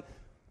kingdom,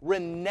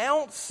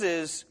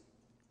 renounces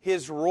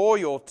his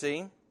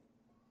royalty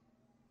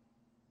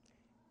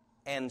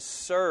and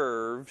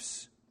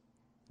serves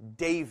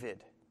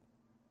David.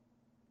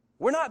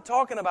 We're not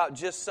talking about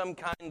just some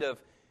kind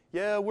of,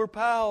 we're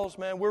pals,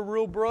 man, we're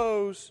real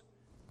bros.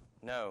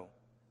 No.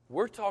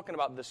 We're talking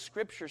about, the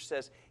Scripture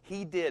says,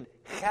 he did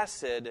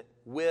chesed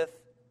with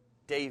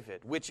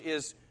David, which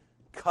is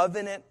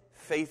covenant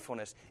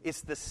faithfulness. It's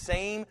the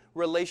same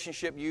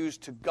relationship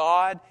used to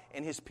God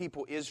and His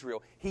people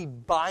Israel. He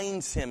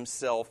binds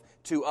Himself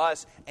to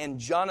us, and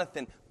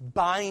Jonathan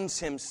binds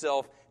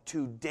himself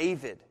to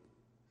David.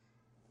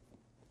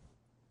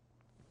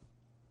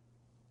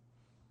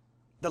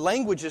 The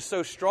language is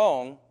so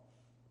strong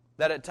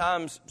that at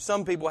times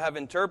some people have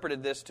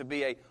interpreted this to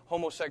be a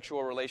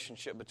homosexual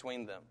relationship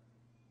between them.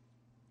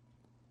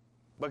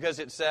 Because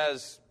it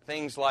says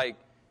things like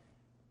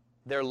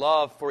their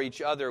love for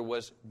each other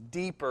was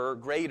deeper,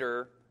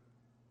 greater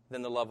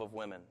than the love of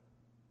women.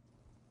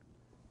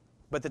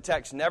 But the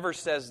text never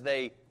says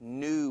they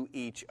knew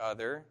each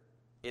other.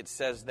 It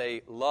says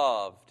they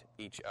loved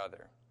each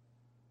other.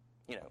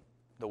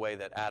 The way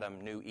that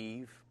Adam knew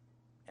Eve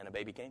and a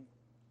baby came.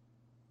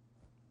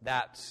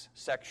 That's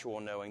sexual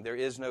knowing. There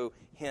is no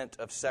hint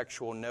of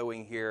sexual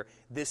knowing here.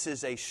 This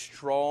is a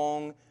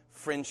strong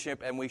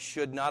friendship, and we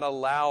should not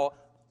allow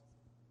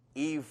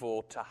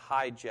evil to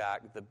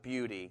hijack the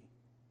beauty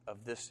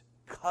of this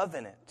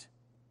covenant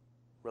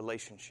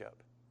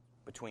relationship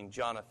between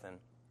Jonathan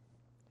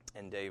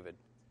and David.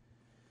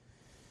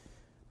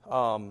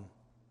 And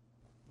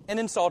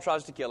then Saul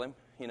tries to kill him.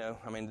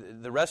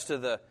 The rest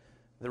of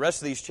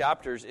these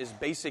chapters is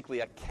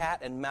basically a cat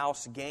and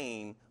mouse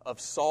game of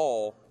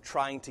Saul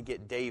trying to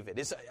get David.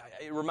 It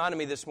reminded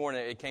me this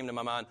morning, it came to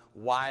my mind,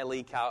 Wile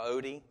E.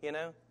 Coyote,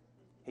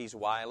 He's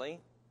wily,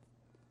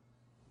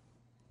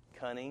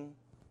 cunning,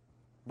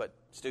 but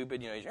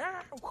stupid. He's,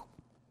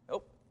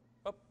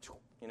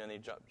 and he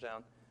jumps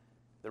down.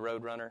 The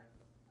Roadrunner.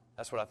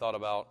 That's what I thought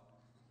about.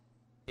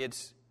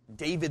 It's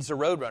David's a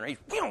roadrunner. He's,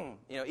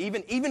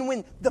 even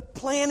when the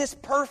plan is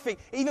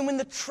perfect, even when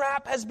the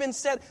trap has been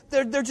set,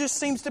 there just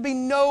seems to be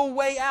no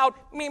way out.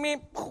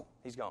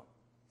 He's gone.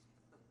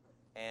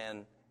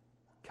 And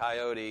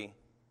Coyote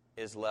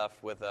is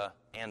left with an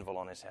anvil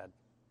on his head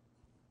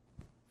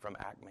from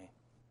Acme.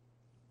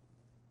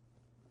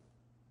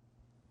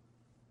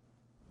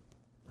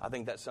 I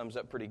think that sums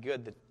up pretty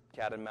good the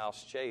cat and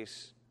mouse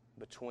chase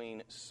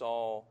between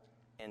Saul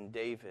and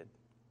David.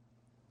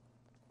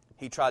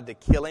 He tried to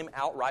kill him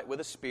outright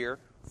with a spear.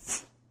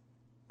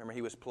 Remember,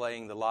 he was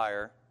playing the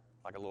lyre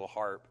like a little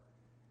harp.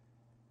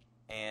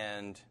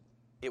 And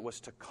it was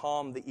to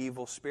calm the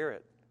evil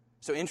spirit.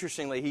 So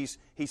interestingly,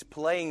 he's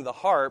playing the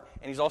harp,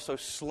 and he's also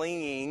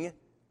slinging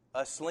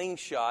a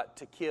slingshot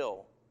to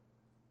kill.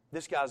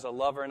 This guy's a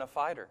lover and a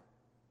fighter.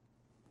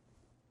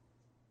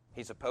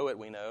 He's a poet,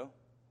 we know.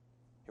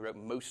 He wrote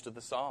most of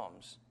the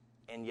Psalms.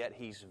 And yet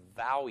he's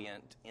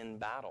valiant in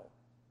battle,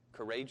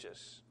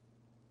 courageous.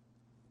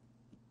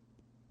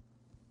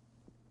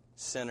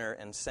 Sinner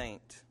and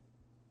saint.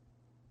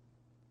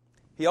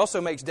 He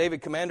also makes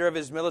David commander of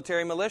his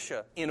military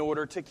militia in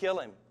order to kill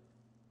him.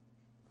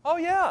 Oh,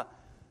 yeah.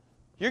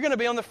 You're going to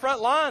be on the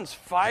front lines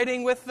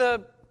fighting with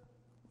the,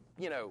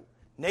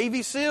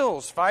 Navy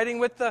SEALs, fighting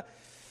with the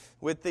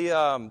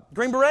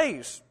Green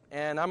Berets,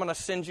 and I'm going to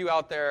send you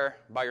out there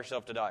by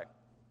yourself to die.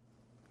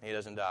 He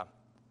doesn't die.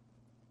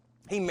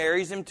 He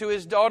marries him to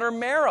his daughter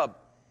Merab,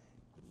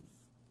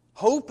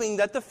 hoping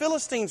that the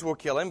Philistines will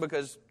kill him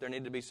because there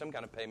needed to be some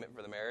kind of payment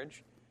for the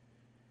marriage.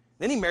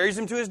 Then he marries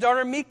him to his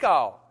daughter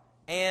Michal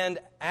and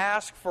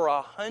asks for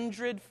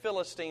 100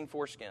 Philistine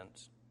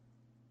foreskins.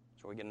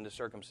 So we get into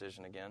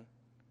circumcision again.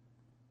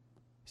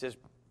 He says,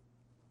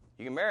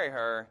 you can marry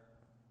her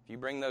if you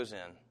bring those in.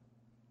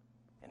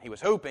 And he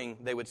was hoping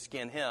they would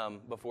skin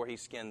him before he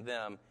skinned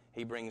them.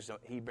 He brings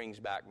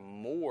back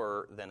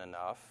more than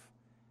enough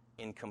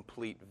in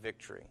complete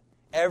victory.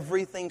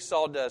 Everything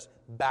Saul does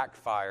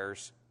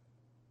backfires.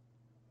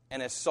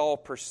 And as Saul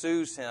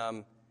pursues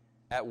him,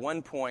 at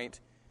one point,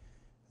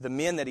 the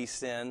men that he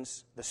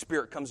sends, the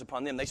Spirit comes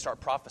upon them. They start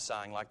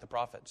prophesying like the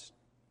prophets.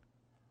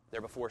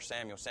 They're before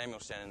Samuel.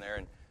 Samuel's standing there,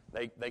 and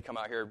they come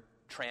out here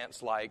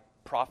trance-like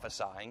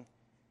prophesying.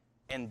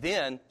 And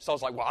then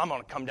Saul's like, well, I'm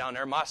going to come down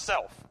there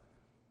myself.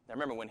 Now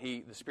remember, when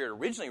the Spirit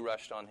originally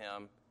rushed on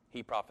him,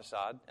 he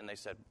prophesied, and they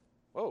said,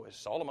 whoa, is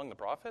Saul among the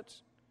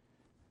prophets?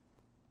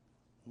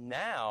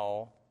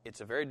 Now,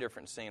 it's a very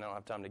different scene. I don't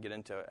have time to get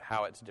into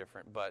how it's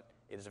different, but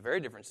it is a very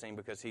different scene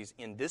because he's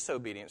in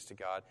disobedience to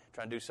God,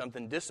 trying to do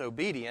something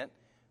disobedient,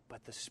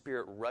 but the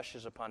Spirit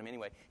rushes upon him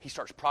anyway. He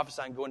starts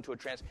prophesying, going into a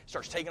trance,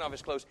 starts taking off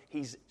his clothes.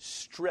 He's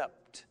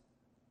stripped,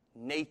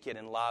 naked,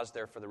 and lies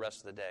there for the rest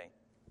of the day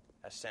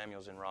as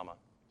Samuel's in Ramah.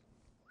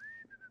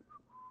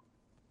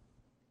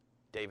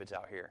 David's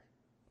out here.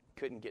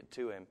 Couldn't get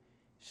to him.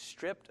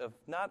 Stripped of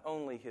not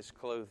only his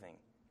clothing,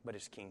 but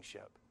his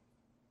kingship.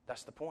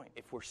 That's the point.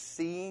 If we're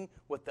seeing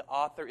what the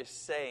author is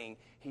saying,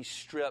 he's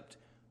stripped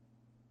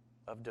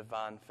of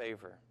divine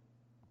favor.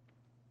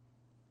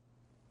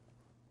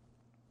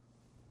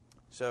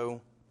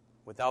 So,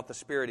 without the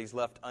Spirit, he's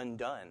left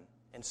undone.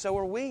 And so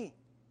are we.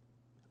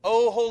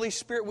 Oh, Holy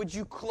Spirit, would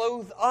you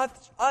clothe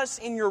us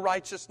in your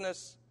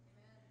righteousness,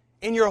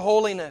 in your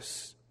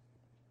holiness?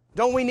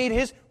 Don't we need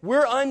His?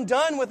 We're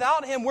undone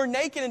without Him. We're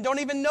naked and don't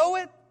even know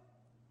it.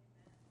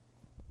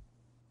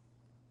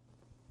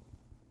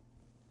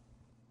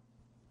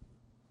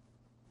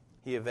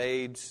 He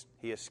evades,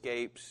 he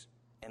escapes,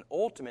 and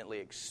ultimately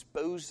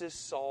exposes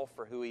Saul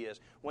for who he is.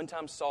 One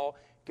time Saul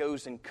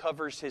goes and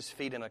covers his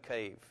feet in a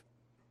cave.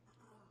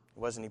 It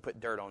wasn't he put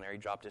dirt on there, he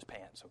dropped his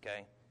pants,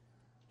 okay?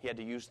 He had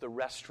to use the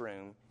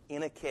restroom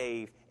in a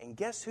cave. And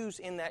guess who's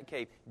in that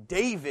cave?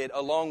 David,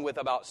 along with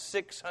about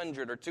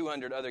 600 or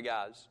 200 other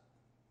guys.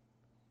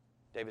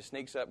 David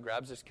sneaks up,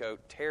 grabs his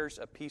coat, tears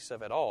a piece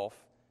of it off.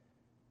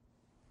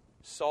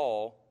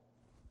 Saul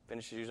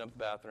finishes using up the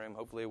bathroom.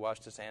 Hopefully he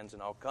washed his hands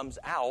and all. Comes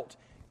out,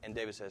 and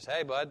David says,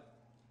 hey, bud,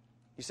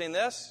 you seen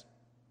this?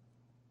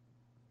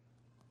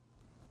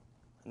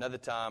 Another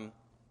time,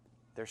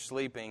 they're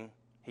sleeping.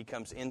 He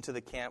comes into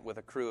the camp with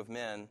a crew of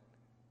men,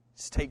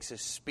 takes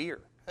his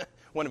spear.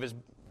 One of his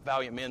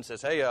valiant men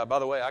says, hey, by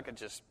the way, I could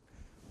just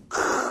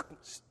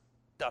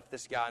stuff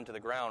this guy into the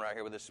ground right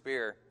here with a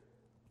spear.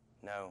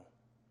 No,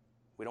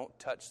 we don't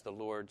touch the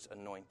Lord's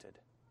anointed.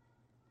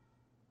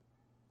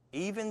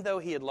 Even though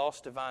he had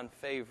lost divine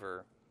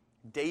favor,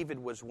 David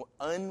was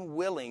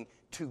unwilling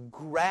to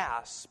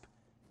grasp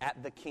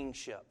at the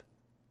kingship.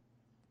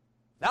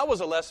 That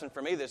was a lesson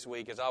for me this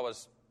week as I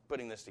was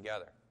putting this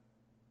together.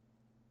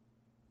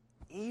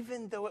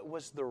 Even though it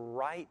was the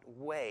right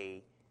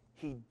way,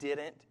 he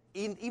didn't,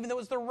 even though it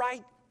was the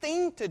right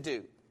thing to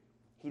do,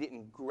 he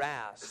didn't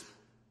grasp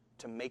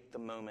to make the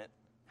moment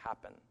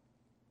happen.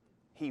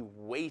 He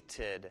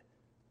waited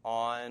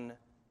on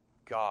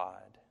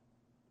God.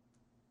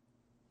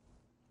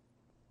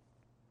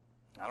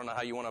 I don't know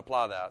how you want to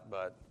apply that,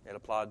 but it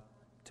applied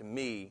to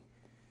me,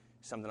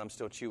 something I'm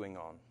still chewing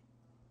on.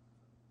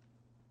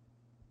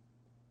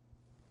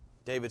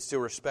 David still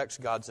respects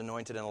God's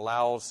anointed and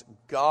allows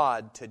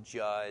God to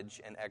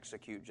judge and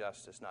execute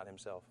justice, not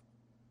himself.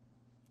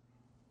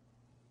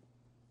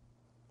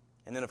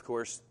 And then, of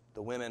course,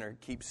 the women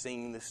keep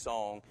singing this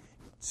song.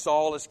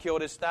 Saul has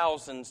killed his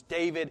thousands,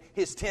 David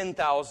his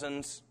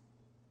 10,000s,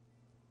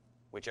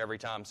 which every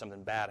time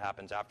something bad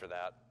happens after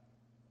that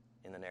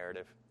in the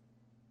narrative.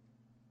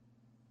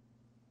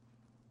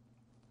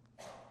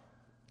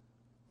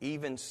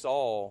 Even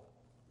Saul,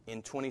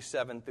 in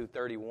 27 through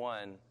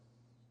 31,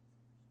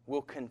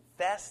 will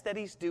confess that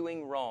he's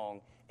doing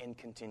wrong and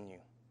continue.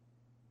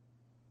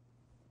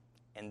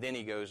 And then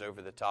he goes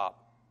over the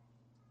top.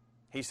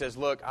 He says,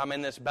 look, I'm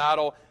in this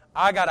battle.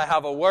 I got to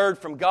have a word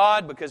from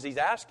God, because he's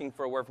asking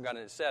for a word from God.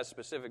 And it says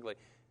specifically,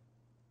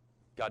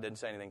 God didn't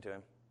say anything to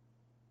him.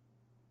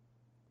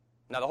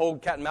 Now, the whole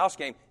cat and mouse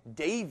game,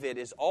 David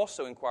is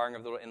also inquiring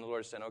of the Lord, and the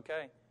Lord is saying,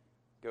 okay,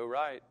 go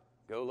right,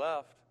 go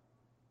left.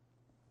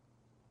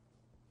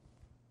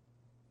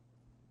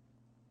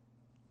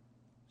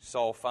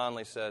 Saul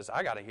finally says,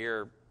 I got to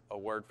hear a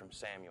word from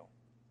Samuel.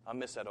 I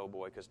miss that old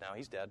boy because now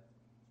he's dead.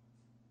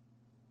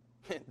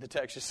 The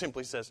text just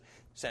simply says,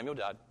 Samuel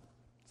died.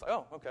 It's like,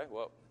 oh, okay,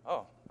 well,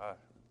 no,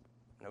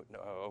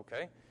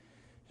 okay.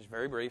 Just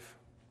very brief.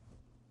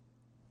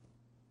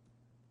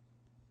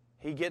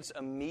 He gets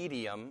a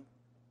medium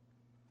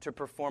to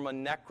perform a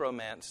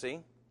necromancy,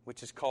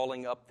 which is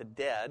calling up the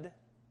dead,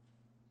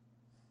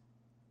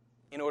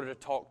 in order to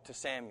talk to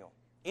Samuel.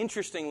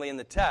 Interestingly, in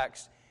the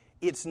text,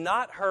 it's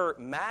not her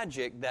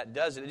magic that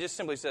does it. It just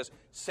simply says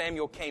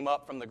Samuel came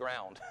up from the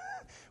ground,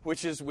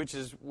 which is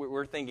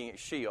we're thinking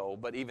it's Sheol,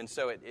 but even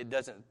so, it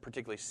doesn't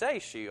particularly say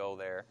Sheol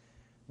there.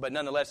 But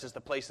nonetheless, it's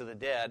the place of the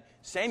dead.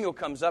 Samuel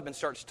comes up and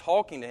starts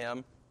talking to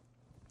him.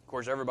 Of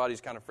course,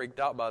 everybody's kind of freaked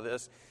out by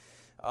this,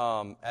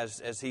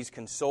 as he's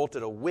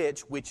consulted a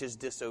witch, which is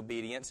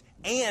disobedience,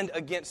 and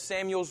against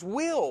Samuel's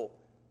will,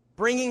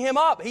 bringing him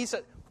up. He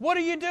said, "What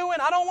are you doing?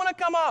 I don't want to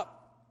come up."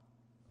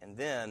 And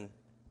then,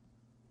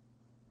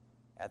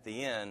 at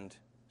the end,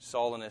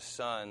 Saul and his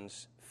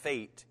sons'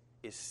 fate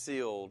is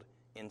sealed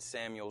in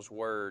Samuel's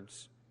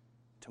words,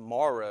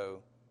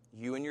 "Tomorrow,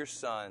 you and your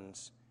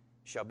sons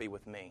shall be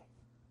with me."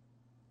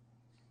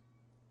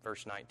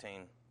 Verse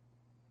 19.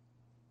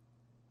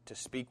 To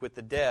speak with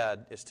the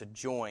dead is to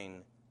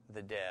join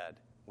the dead.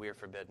 We are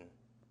forbidden.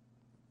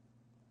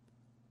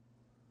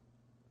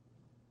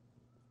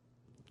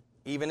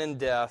 Even in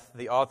death,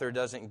 the author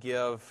doesn't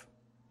give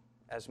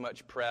as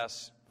much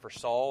press for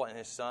Saul and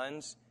his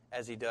sons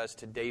as he does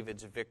to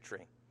David's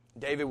victory.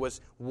 David was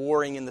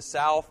warring in the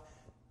south.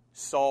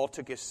 Saul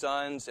took his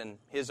sons and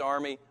his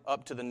army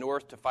up to the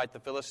north to fight the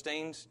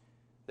Philistines.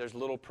 There's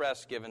little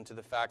press given to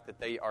the fact that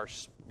they are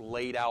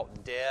laid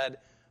out dead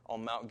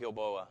on Mount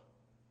Gilboa.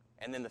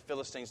 And then the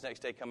Philistines next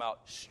day come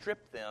out,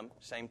 strip them,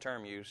 same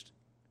term used,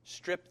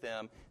 strip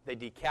them. They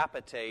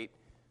decapitate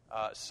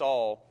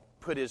Saul,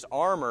 put his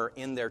armor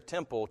in their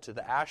temple to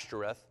the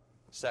Ashtoreth,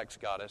 sex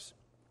goddess,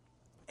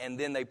 and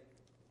then they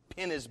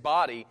pin his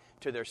body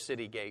to their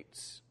city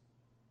gates,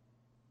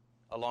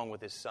 along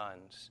with his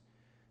sons.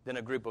 Then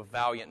a group of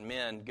valiant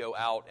men go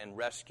out and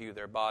rescue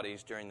their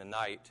bodies during the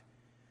night,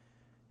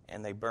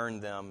 and they burn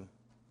them,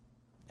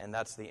 and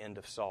that's the end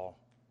of Saul.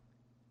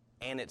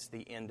 And it's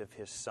the end of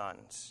his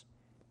sons.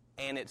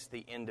 And it's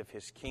the end of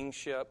his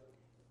kingship,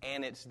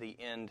 and it's the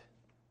end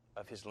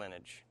of his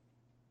lineage.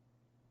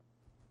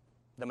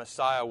 The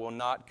Messiah will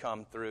not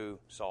come through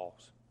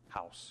Saul's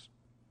house,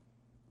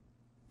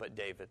 but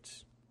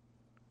David's.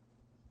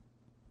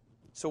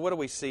 So what do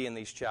we see in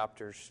these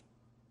chapters?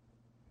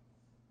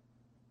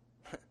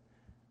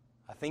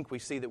 I think we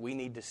see that we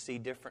need to see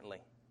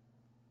differently.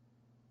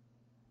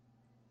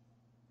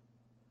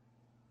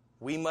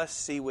 We must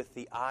see with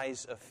the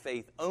eyes of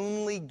faith,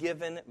 only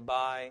given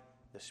by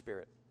the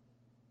Spirit.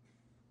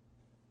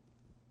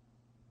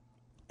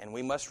 And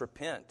we must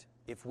repent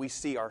if we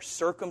see our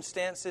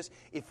circumstances,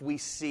 if we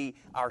see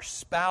our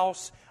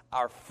spouse,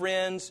 our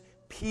friends,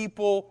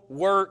 people,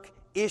 work,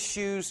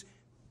 issues,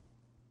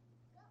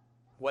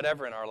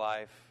 whatever in our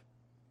life,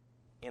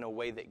 in a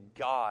way that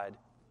God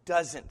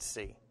doesn't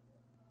see.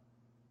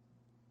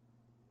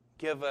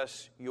 Give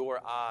us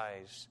your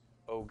eyes,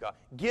 O God.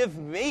 Give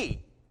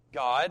me,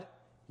 God,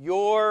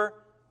 your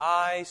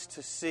eyes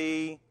to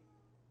see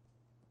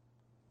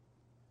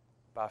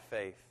by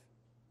faith.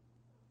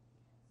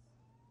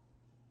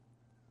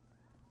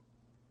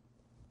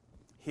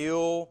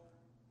 Heal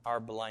our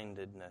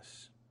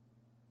blindedness.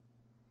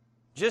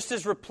 Just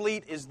as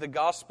replete is the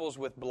Gospels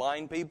with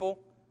blind people,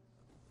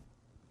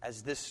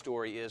 as this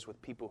story is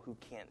with people who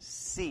can't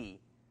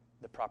see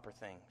the proper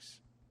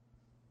things.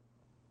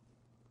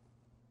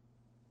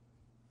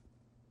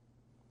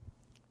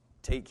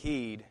 Take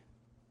heed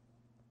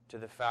to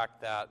the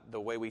fact that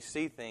the way we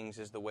see things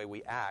is the way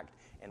we act,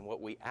 and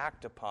what we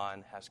act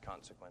upon has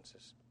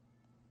consequences.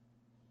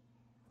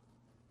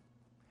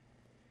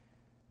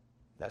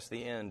 That's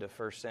the end of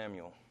 1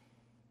 Samuel.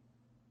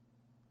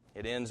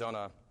 It ends on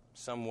a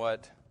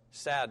somewhat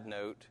sad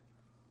note.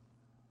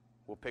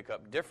 We'll pick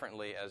up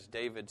differently as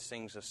David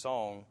sings a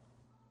song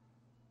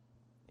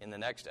in the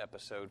next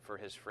episode for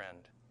his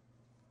friend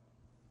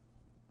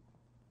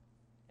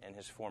and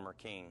his former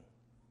king.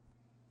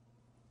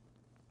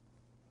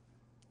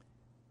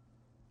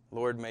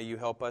 Lord, may you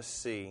help us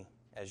see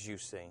as you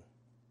see.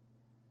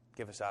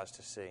 Give us eyes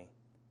to see.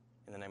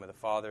 In the name of the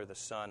Father, the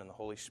Son, and the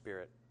Holy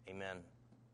Spirit, amen.